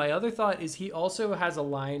work, but then my other thought is he also has a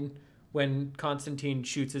line when Constantine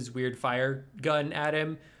shoots his weird fire gun at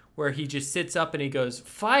him where he just sits up and he goes,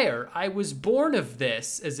 "Fire, I was born of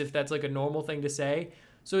this," as if that's like a normal thing to say.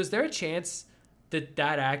 So is there a chance that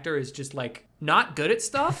actor is just like not good at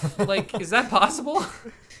stuff? Like, is that possible?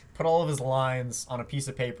 Put all of his lines on a piece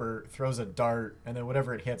of paper, throws a dart, and then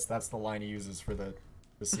whatever it hits, that's the line he uses for the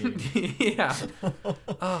scene. Yeah.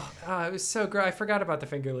 Oh, it was so great. I forgot about the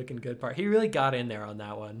finger looking good part. He really got in there on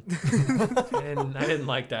that one. And I didn't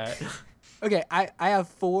like that. Okay, I have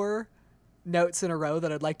 4 notes in a row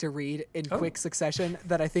that I'd like to read in quick succession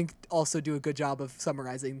that I think also do a good job of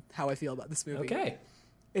summarizing how I feel about this movie. Okay.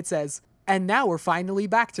 It says, and now we're finally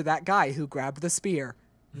back to that guy who grabbed the spear.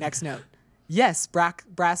 Next note. Yes,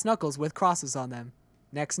 brass knuckles with crosses on them.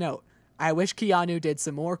 Next note. I wish Keanu did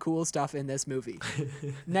some more cool stuff in this movie.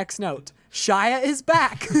 Next note. Shia is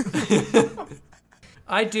back.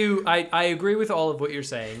 I agree with all of what you're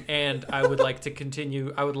saying, and I would like to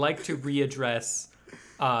continue. I would like to readdress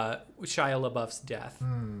Shia LaBeouf's death.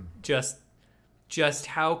 Just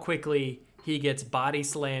how quickly he gets body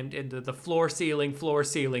slammed into the floor.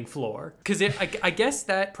 Because I guess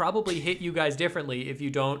that probably hit you guys differently if you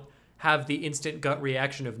don't have the instant gut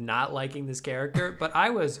reaction of not liking this character. But I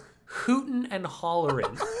was hooting and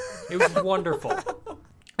hollering. It was wonderful.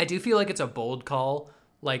 I do feel like it's a bold call,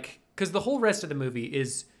 like, because the whole rest of the movie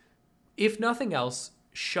is, if nothing else,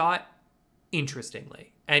 shot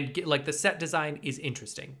interestingly. And like the set design is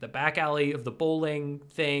interesting. The back alley of the bowling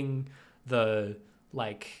thing, the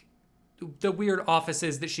weird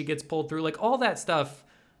offices that she gets pulled through, like all that stuff.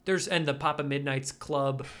 And the Papa Midnight's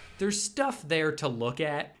club. There's stuff there to look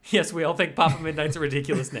at. Yes, we all think Papa Midnight's a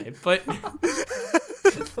ridiculous name, but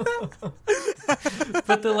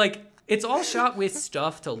it's all shot with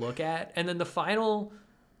stuff to look at. And then the final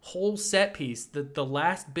whole set piece, the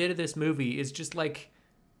last bit of this movie is just like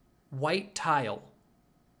white tile.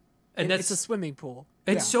 And it's a swimming pool.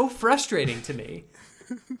 It's so frustrating to me.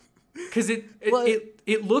 Because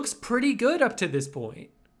it looks pretty good up to this point.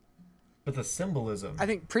 But the symbolism. I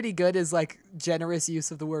think pretty good is like generous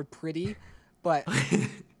use of the word pretty, but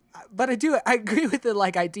I agree with the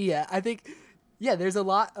like idea. I think, yeah, there's a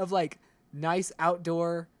lot of like nice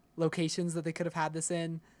outdoor locations that they could have had this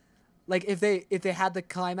in. Like if they had the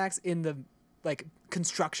climax in the like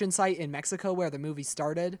construction site in Mexico where the movie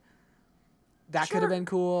started, that could have been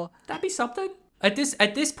cool. That'd be something. At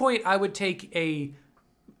this point, I would take a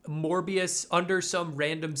Morbius under some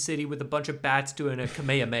random city with a bunch of bats doing a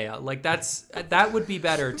Kamehameha. Like that would be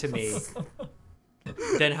better to me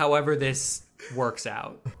than however this works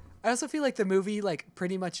out. I also feel like the movie like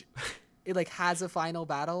pretty much it like has a final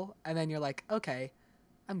battle and then you're like, okay,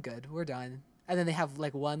 I'm good, we're done. And then they have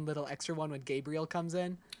like one little extra one when Gabriel comes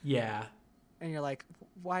in. Yeah. And you're like,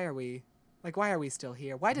 why are we still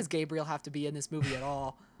here? Why does Gabriel have to be in this movie at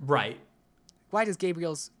all? Right. Why does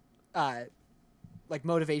Gabriel's like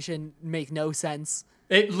motivation make no sense?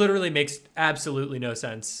 It literally makes absolutely no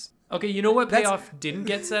sense. Okay, you know what payoff didn't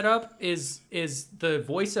get set up is the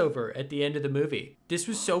voiceover at the end of the movie. This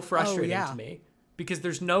was so frustrating to me because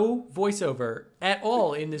there's no voiceover at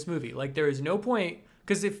all in this movie. Like there is no point,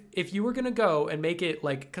 because if you were going to go and make it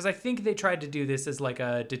like, because I think they tried to do this as like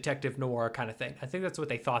a detective noir kind of thing. I think that's what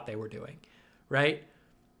they thought they were doing, right?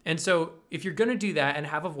 And so if you're going to do that and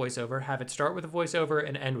have a voiceover, have it start with a voiceover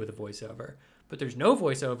and end with a voiceover. But there's no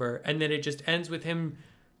voiceover, and then it just ends with him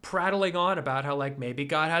prattling on about how, like, maybe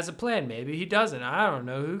God has a plan, maybe he doesn't. I don't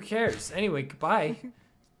know. Who cares? Anyway, goodbye.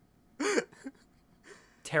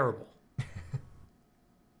 Terrible.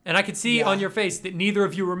 And I can see on your face that neither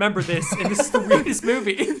of you remember this, and this is the weirdest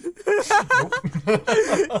movie.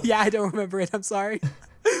 Yeah, I don't remember it. I'm sorry.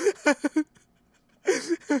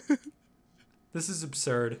 This is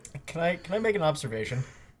absurd. Can I make an observation?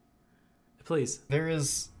 Please. There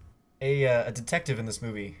is a detective in this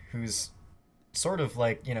movie who's sort of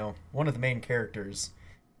like, you know, one of the main characters.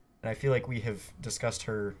 And I feel like we have discussed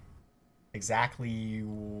her exactly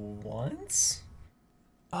once.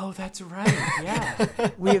 Oh, that's right. Yeah.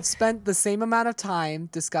 We have spent the same amount of time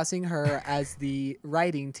discussing her as the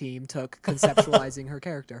writing team took conceptualizing her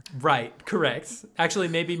character. Right. Correct. Actually,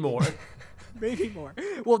 maybe more. Maybe more.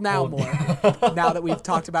 Well, now more. Now that we've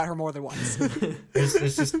talked about her more than once.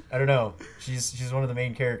 It's just, I don't know. She's one of the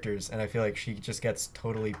main characters, and I feel like she just gets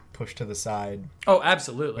totally pushed to the side. Oh,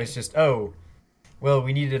 absolutely. It's just, oh, well,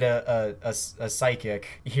 we needed a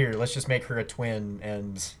psychic. Here, let's just make her a twin,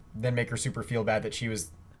 and then make her super feel bad that she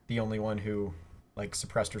was the only one who, like,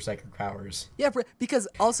 suppressed her psychic powers. Yeah, because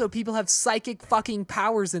also people have psychic fucking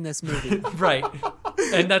powers in this movie. Right.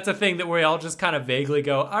 And that's a thing that we all just kind of vaguely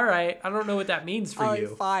go, all right, I don't know what that means for you.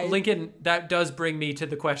 Fine. Lincoln, that does bring me to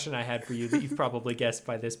the question I had for you that you've probably guessed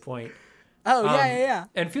by this point. Oh, yeah.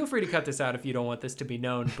 And feel free to cut this out if you don't want this to be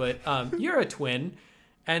known, but you're a twin.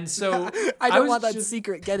 And so I don't want that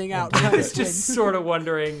secret getting out. I was just sort of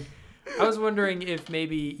wondering, I was wondering if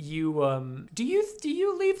maybe you do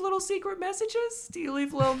you leave little secret messages? Do you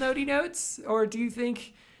leave little notey notes, or do you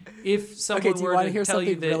think if someone Okay, do you were want to to hear tell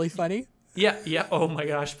you something that really funny? yeah, oh my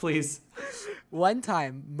gosh, please. One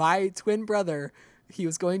time, my twin brother, he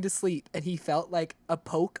was going to sleep and he felt like a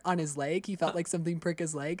poke on his leg. He felt like something prick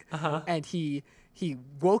his leg, and he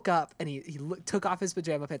woke up and took off his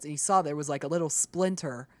pajama pants and he saw there was like a little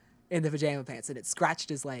splinter in the pajama pants and it scratched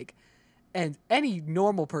his leg. And any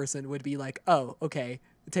normal person would be like, "Oh, okay,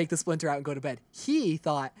 take the splinter out and go to bed." He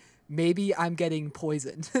thought, maybe I'm getting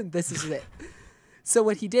poisoned. This is it. So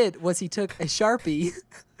what he did was he took a Sharpie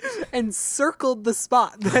and circled the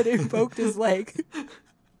spot that it poked his leg.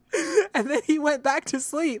 And then he went back to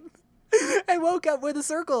sleep and woke up with a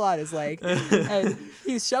circle on his leg. And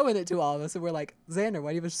he's showing it to all of us. And we're like, "Xander,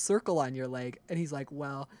 why do you have a circle on your leg?" And he's like,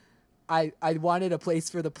 "Well, I wanted a place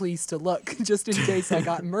for the police to look just in case I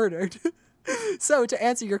got murdered." So to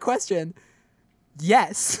answer your question,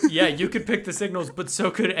 yes. Yeah, you could pick the signals, but so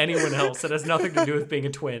could anyone else. It has nothing to do with being a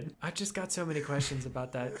twin. I just got so many questions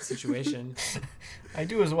about that situation. I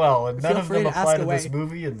do as well, and none Feel of free them to apply ask to this away.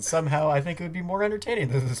 movie, and somehow I think it would be more entertaining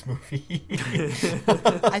than this movie.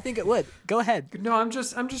 I think it would. Go ahead. No, I'm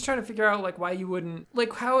just trying to figure out like why you wouldn't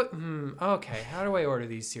like how. Okay, how do I order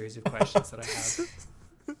these series of questions that I have?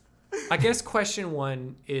 I guess question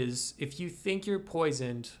one is if you think you're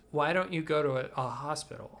poisoned, why don't you go to a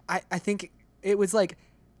hospital? I think it was like,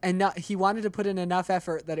 he wanted to put in enough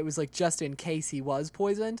effort that it was like just in case he was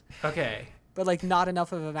poisoned, Okay. but like not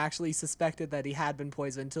enough of him actually suspected that he had been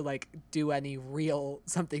poisoned to like do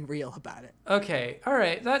something real about it. Okay. All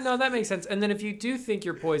right. That makes sense. And then if you do think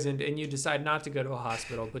you're poisoned and you decide not to go to a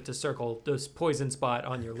hospital but to circle this poison spot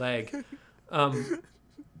on your leg,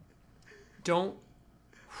 don't.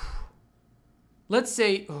 Let's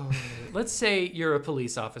say you're a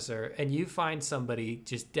police officer and you find somebody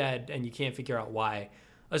just dead and you can't figure out why.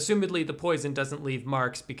 Assumedly, the poison doesn't leave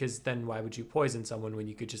marks because then why would you poison someone when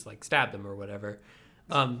you could just like stab them or whatever?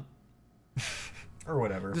 Or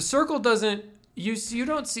whatever. The circle doesn't. You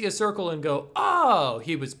don't see a circle and go, "Oh,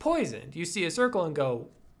 he was poisoned." You see a circle and go,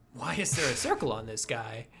 "Why is there a circle on this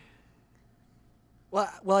guy?"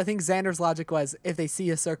 Well, I think Xander's logic was if they see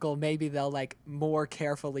a circle, maybe they'll like more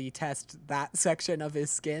carefully test that section of his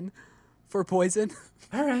skin for poison.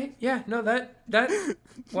 All right. Yeah. No. That.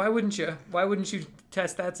 Why wouldn't you? Why wouldn't you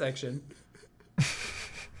test that section?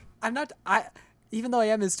 Even though I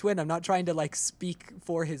am his twin, I'm not trying to like speak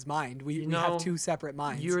for his mind. We No, have two separate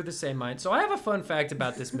minds. You're the same mind. So I have a fun fact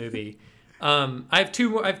about this movie. I have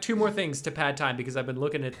two more things to pad time because I've been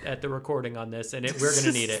looking at the recording on this, and we're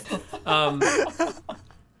gonna need it.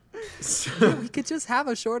 We could just have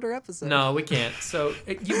a shorter episode. No, we can't. So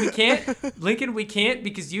we can't, Lincoln. We can't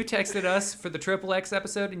because you texted us for the Triple X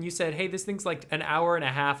episode and you said, "Hey, this thing's like an hour and a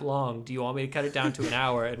half long. Do you want me to cut it down to an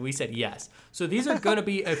hour?" And we said yes. So these are gonna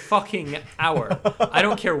be a fucking hour. I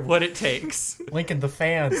don't care what it takes. Lincoln, the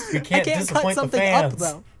fans. We I can't can't cut disappoint the something fans. up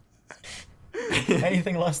though.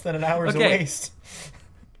 Anything less than an hour is Okay. a waste.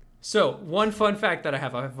 So one fun fact that I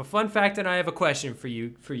have a fun fact and I have a question for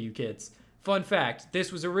you kids. Fun fact: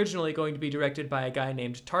 this was originally going to be directed by a guy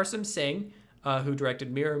named Tarsem Singh, who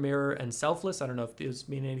directed Mirror, Mirror, and Selfless. I don't know if those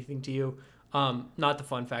mean anything to you. Not the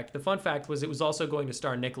fun fact. The fun fact was it was also going to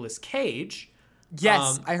star Nicolas Cage.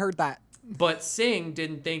 Yes, I heard that. But Singh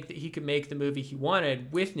didn't think that he could make the movie he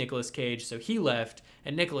wanted with Nicolas Cage, so he left.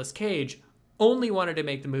 And Nicolas Cage only wanted to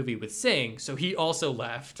make the movie with Singh, so he also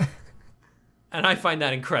left. And I find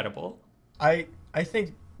that incredible. I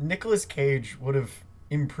think Nicolas Cage would have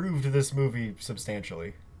improved this movie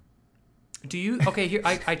substantially. Do you? Okay, here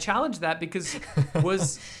I challenge that because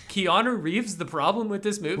was Keanu Reeves the problem with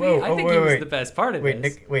this movie? Whoa, I think he was the best part of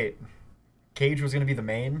this. Cage was gonna be the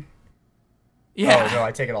main? Yeah. Oh no,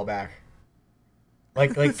 I take it all back.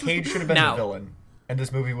 Like Cage should have been Now, the villain, and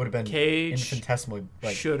this movie would have been Cage infinitesimally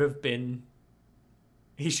like should have been.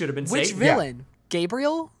 He should have been Which Satan. villain?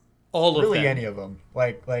 Gabriel? All of really them. any of them.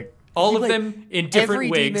 Like All of Like, them in different Every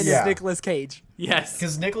wigs. demon Yeah. is Nicolas Cage. Yes.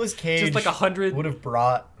 because Nicolas Cage Just like 100. would have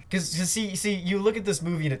brought. Because see, you look at this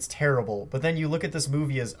movie and it's terrible, but then you look at this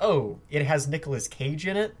movie as it has Nicolas Cage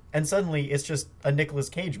in it, and suddenly it's just a Nicolas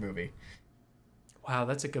Cage movie. Wow,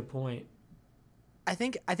 that's a good point. I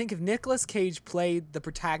think if Nicolas Cage played the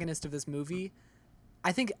protagonist of this movie,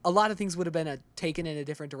 I think a lot of things would have been taken in a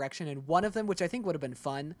different direction. And one of them, which I think would have been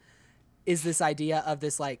fun, is this idea of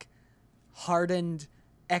this like hardened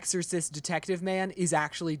exorcist detective man is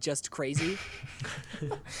actually just crazy.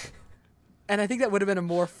 And I think that would have been a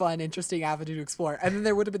more fun, interesting avenue to explore. And then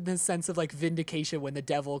there would have been this sense of like vindication when the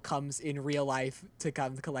devil comes in real life to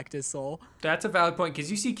come collect his soul. That's a valid point,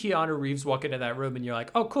 because you see Keanu Reeves walk into that room and you're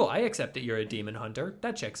like, oh, cool, I accept that you're a demon hunter.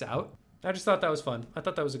 That checks out. I just thought that was fun. I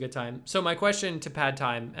thought that was a good time. So my question to Pad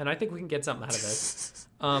Time, and I think we can get something out of this.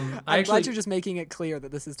 I'm glad you're just making it clear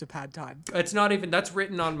that this is to Pad Time. It's not even, that's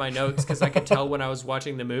written on my notes because I could tell when I was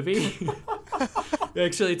watching the movie.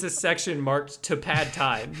 Actually, it's a section marked to Pad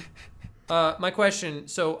Time. My question,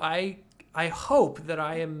 so I hope that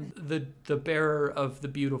I am the bearer of the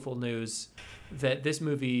beautiful news that this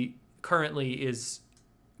movie currently is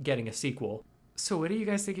getting a sequel. So what do you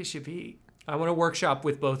guys think it should be? I want to workshop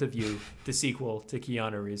with both of you the sequel to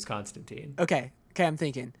Keanu Reeves' Constantine. Okay, I'm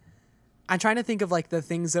thinking. I'm trying to think of like the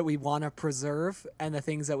things that we want to preserve and the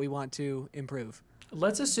things that we want to improve.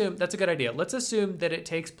 Let's assume, that's a good idea. Let's assume that it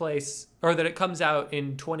takes place, or that it comes out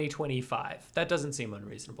in 2025. That doesn't seem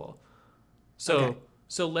unreasonable. So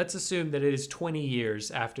let's assume that it is 20 years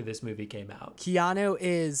after this movie came out. Keanu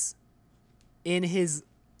is in his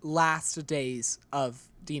last days of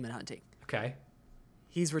demon hunting. Okay.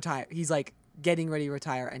 He's retired. He's like getting ready to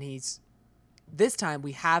retire, and this time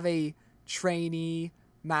we have a trainee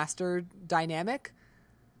master dynamic,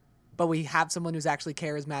 but we have someone who's actually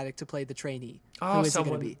charismatic to play the trainee. Oh, who is he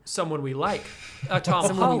going to be? Someone we like. Tom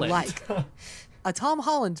Someone Holland. we like. A Tom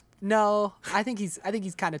Holland? No, I think he's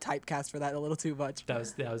kind of typecast for that a little too much. That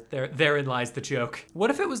was therein lies the joke.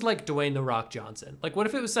 What if it was like Dwayne The Rock Johnson? Like, what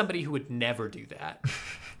if it was somebody who would never do that?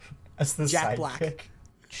 That's the Jack sidekick. Black.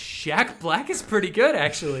 Jack Black is pretty good,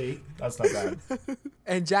 actually. That's not bad.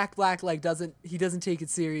 And Jack Black doesn't take it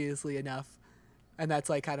seriously enough, and that's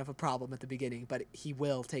like kind of a problem at the beginning. But he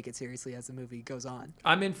will take it seriously as the movie goes on.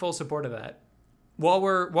 I'm in full support of that. While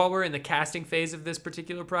we're in the casting phase of this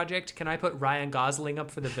particular project, can I put Ryan Gosling up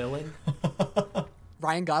for the villain?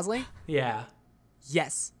 Ryan Gosling? Yeah.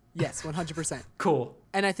 Yes, 100%. Cool.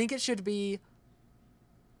 And I think there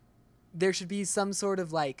should be some sort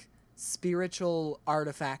of like spiritual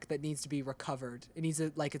artifact that needs to be recovered. It needs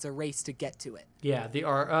it's a race to get to it. Yeah,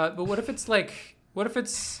 but what if it's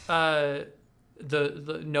the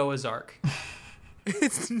Noah's Ark?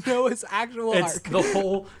 It's Noah's actual It's ark. the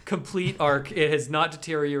whole complete ark. It has not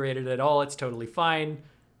deteriorated at all. It's totally fine.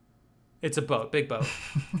 It's a boat, big boat.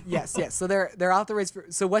 Yes. So they're out the race.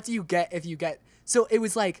 So what do you get if you get? So it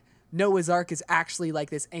was like Noah's Ark is actually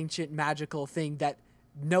like this ancient magical thing that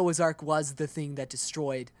Noah's Ark was the thing that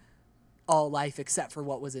destroyed all life except for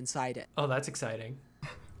what was inside it. Oh, that's exciting.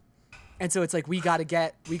 And so it's like we got to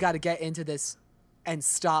get into this and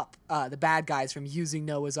stop the bad guys from using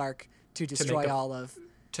Noah's Ark to destroy all of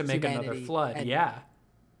to make another humanity flood.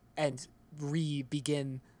 and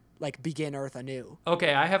begin Earth anew.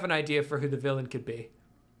 Okay, I have an idea for who the villain could be.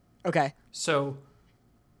 Okay. So,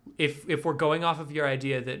 if we're going off of your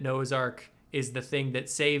idea that Noah's Ark is the thing that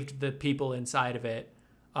saved the people inside of it,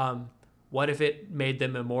 what if it made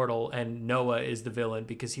them immortal and Noah is the villain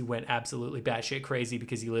because he went absolutely batshit crazy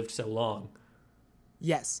because he lived so long?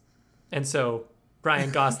 Yes. And so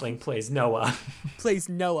Ryan Gosling plays Noah. Plays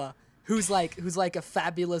Noah, who's like a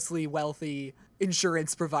fabulously wealthy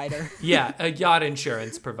insurance provider. Yeah, a yacht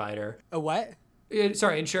insurance provider. A what?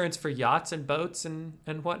 Sorry, insurance for yachts and boats and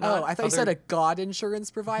whatnot. Oh, I thought you said a God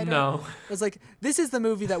insurance provider. No. I was like, this is the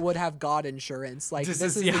movie that would have God insurance. Like, this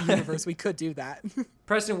is the universe. We could do that.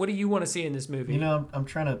 Preston, what do you want to see in this movie? You know, I'm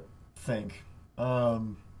trying to think. I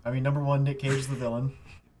mean, number one, Nick Cage is the villain.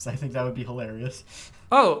 So I think that would be hilarious.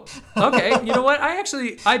 Oh, okay. You know what?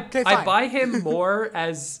 I buy him more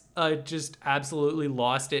as just absolutely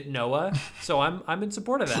lost at Noah. So I'm in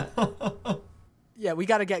support of that. Yeah, we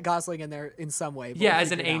got to get Gosling in there in some way. Yeah,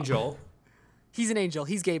 as an angel. He's an angel.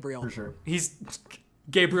 He's Gabriel. For sure. He's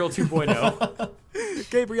Gabriel 2.0.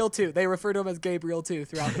 Gabriel 2. They refer to him as Gabriel 2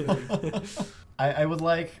 throughout the movie. I would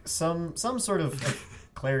like some sort of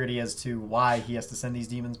clarity as to why he has to send these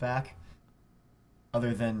demons back.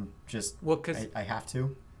 Other than just, I have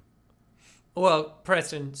to. Well,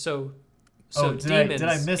 Preston, so did demons. Did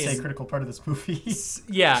I miss a critical part of this movie?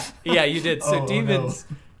 Yeah, you did. So demons,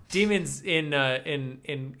 no. demons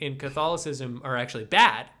in Catholicism are actually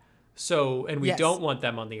bad. So, and we don't want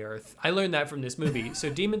them on the earth. I learned that from this movie. So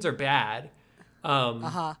demons are bad. And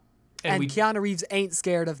Keanu Reeves ain't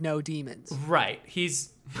scared of no demons. Right.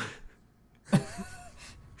 He's.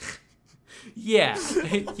 Yeah,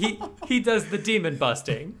 he does the demon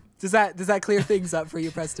busting. Does that clear things up for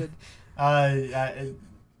you, Preston?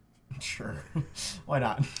 Sure. Why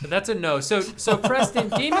not? That's a no. So Preston,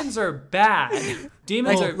 demons are bad.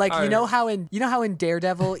 Demons are like, you know how in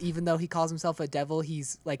Daredevil, even though he calls himself a devil,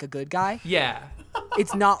 he's like a good guy. Yeah.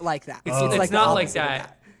 It's not like that. It's not like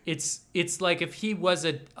that it's like if he was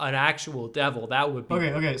an actual devil, that would be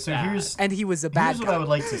Okay. So bad. And he was a bad here's guy. what I would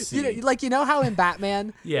like to see. You know how in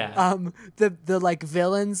Batman, Yeah. the like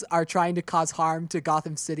villains are trying to cause harm to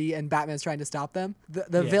Gotham City, and Batman's trying to stop them. The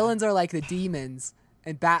Yeah. villains are like the demons,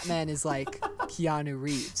 and Batman is like Keanu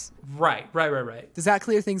Reeves. Right. Does that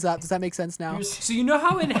clear things up? Does that make sense now? So you know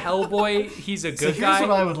how in Hellboy he's a good here's guy?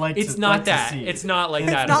 what I would like it's to- not like to that. see. It's not like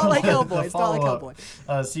It's that. not at like all. Hellboy. It's not like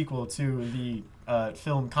follow-up, sequel to the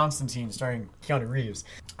film Constantine starring Keanu Reeves.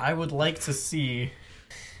 I would like to see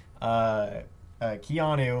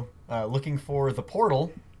Keanu looking for the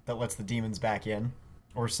portal that lets the demons back in,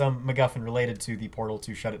 or some MacGuffin related to the portal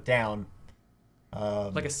to shut it down.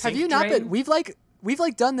 Like a Have sink you not drain? been? We've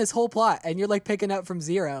like done this whole plot, and you're like picking up from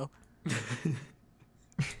zero.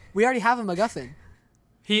 We already have a MacGuffin.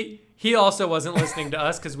 He also wasn't listening to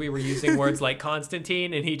us because we were using words like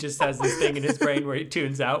Constantine, and he just has this thing in his brain where he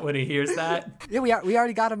tunes out when he hears that. Yeah, we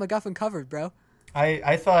already got a MacGuffin covered, bro.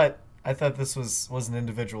 I thought this was an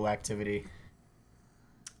individual activity.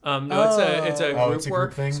 No, it's a Oh, group it's a work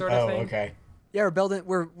group thing. sort of Oh, thing. okay. Yeah,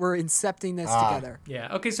 we're incepting this together.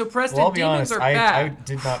 Yeah. Okay. So Preston, Well, I'll be demons honest. are I bad.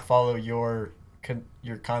 did not follow your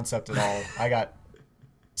concept at all. I got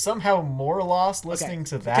somehow more lost listening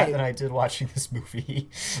to that okay. than I did watching this movie.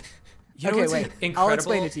 You know Okay, what's wait. incredible? I'll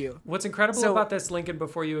explain it to you. What's incredible So- about this, Lincoln,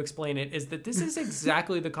 before you explain it, is that this is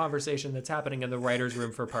exactly the conversation that's happening in the writer's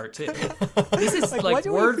room for part 2. This is Like, like what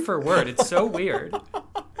do we- word for word. It's so weird.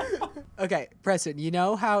 Okay, Preston, you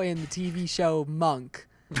know how in the TV show Monk,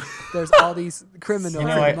 there's all these criminals, You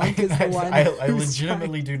know, and Monk is the one. I who's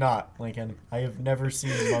legitimately do not, Lincoln. I have never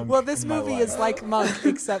seen Monk. Well, this in my movie life. is like Monk,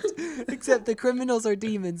 except the criminals are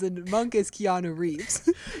demons, and Monk is Keanu Reeves.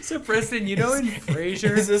 So Preston, you know in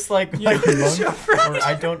Frasier, Is this like know Monk, the show where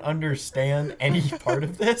I don't understand any part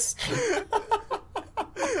of this?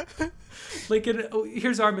 Lincoln, oh,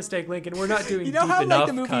 here's our mistake, Lincoln. We're not doing You know deep how like enough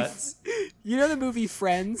the movie, cuts. you know the movie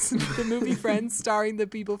Friends, the movie Friends, starring the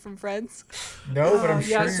people from Friends. No, but I'm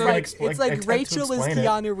yeah, sure so you're like, gonna It's like attempt to Rachel is explain it.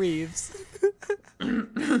 Keanu Reeves.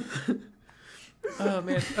 Oh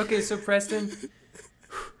man. Okay, so Preston,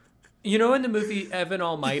 you know in the movie Evan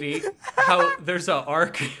Almighty, how there's a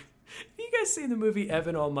arc. Have you guys seen the movie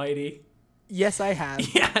Evan Almighty? Yes, I have.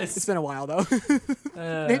 Yes. It's been a while though.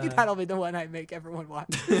 Maybe that'll be the one I make everyone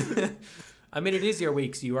watch. I mean, it is your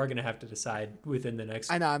week, so you are gonna have to decide within the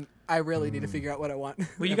next. I know. I really need to figure out what I want.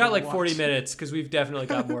 Well, you got everyone like 40 watch. minutes because we've definitely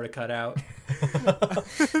got more to cut out. I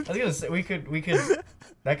was gonna say we could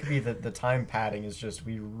that could be the time padding is just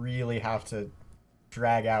we really have to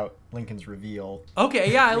drag out Lincoln's reveal.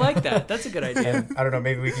 Okay, yeah, I like that. That's a good idea. And I don't know,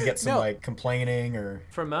 maybe we can get some No. like complaining or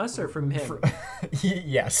From us or from him?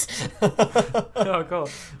 yes. Oh, cool.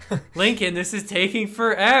 Lincoln, this is taking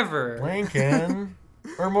forever. Lincoln.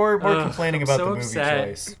 Or more Ugh, complaining I'm about so the movie upset.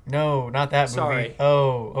 choice. No, not that Sorry. movie.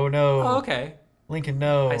 Oh no. Oh, okay. Lincoln,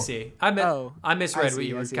 no. I see. I misread I what see,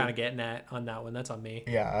 you I were see. kind of getting at on that one. That's on me.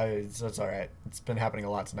 Yeah, that's all right. It's been happening a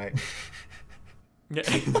lot tonight.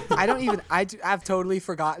 Yeah. I've totally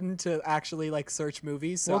forgotten to actually like search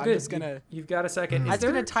movies, so Well, I'm good. just gonna You've got a second. I'm Is just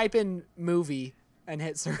gonna there... type in movie and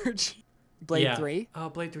hit search. Blade Yeah. 3. Oh,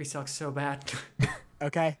 Blade 3 sucks so bad.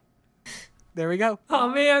 Okay. There we go. Oh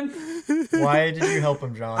man. Why did you help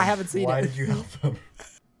him, John? I haven't seen Why it. did you help him?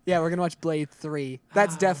 Yeah, we're gonna watch Blade 3.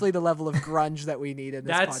 That's definitely the level of grunge that we need in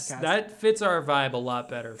this podcast. That fits our vibe a lot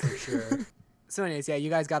better for sure. So anyways, yeah, you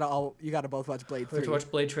guys gotta both watch Blade We have 3. to watch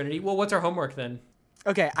Blade Trinity. Well, what's our homework then?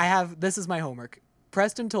 Okay, this is my homework.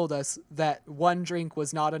 Preston told us that one drink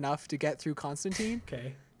was not enough to get through Constantine.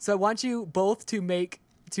 Okay. So I want you both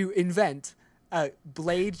to invent a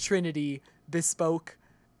Blade Trinity bespoke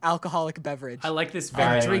alcoholic beverage. I like this And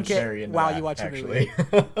very drink much. it while you watch a movie.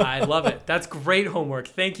 I love it. That's great homework.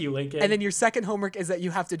 Thank you, Lincoln. And then your second homework is that you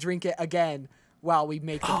have to drink it again while we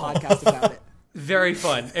make the podcast about it. Very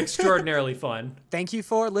fun. Extraordinarily fun. Thank you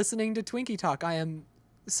for listening to Twinkie Talk. I am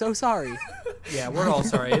so sorry. Yeah, we're all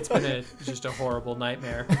sorry. It's been just a horrible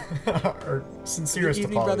nightmare. Our sincerest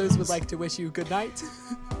Evening apologies. Brothers would like to wish you good night.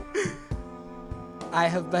 I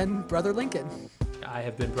have been Brother Lincoln. I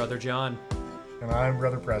have been Brother John. And I'm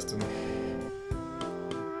Brother Preston.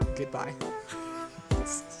 Goodbye.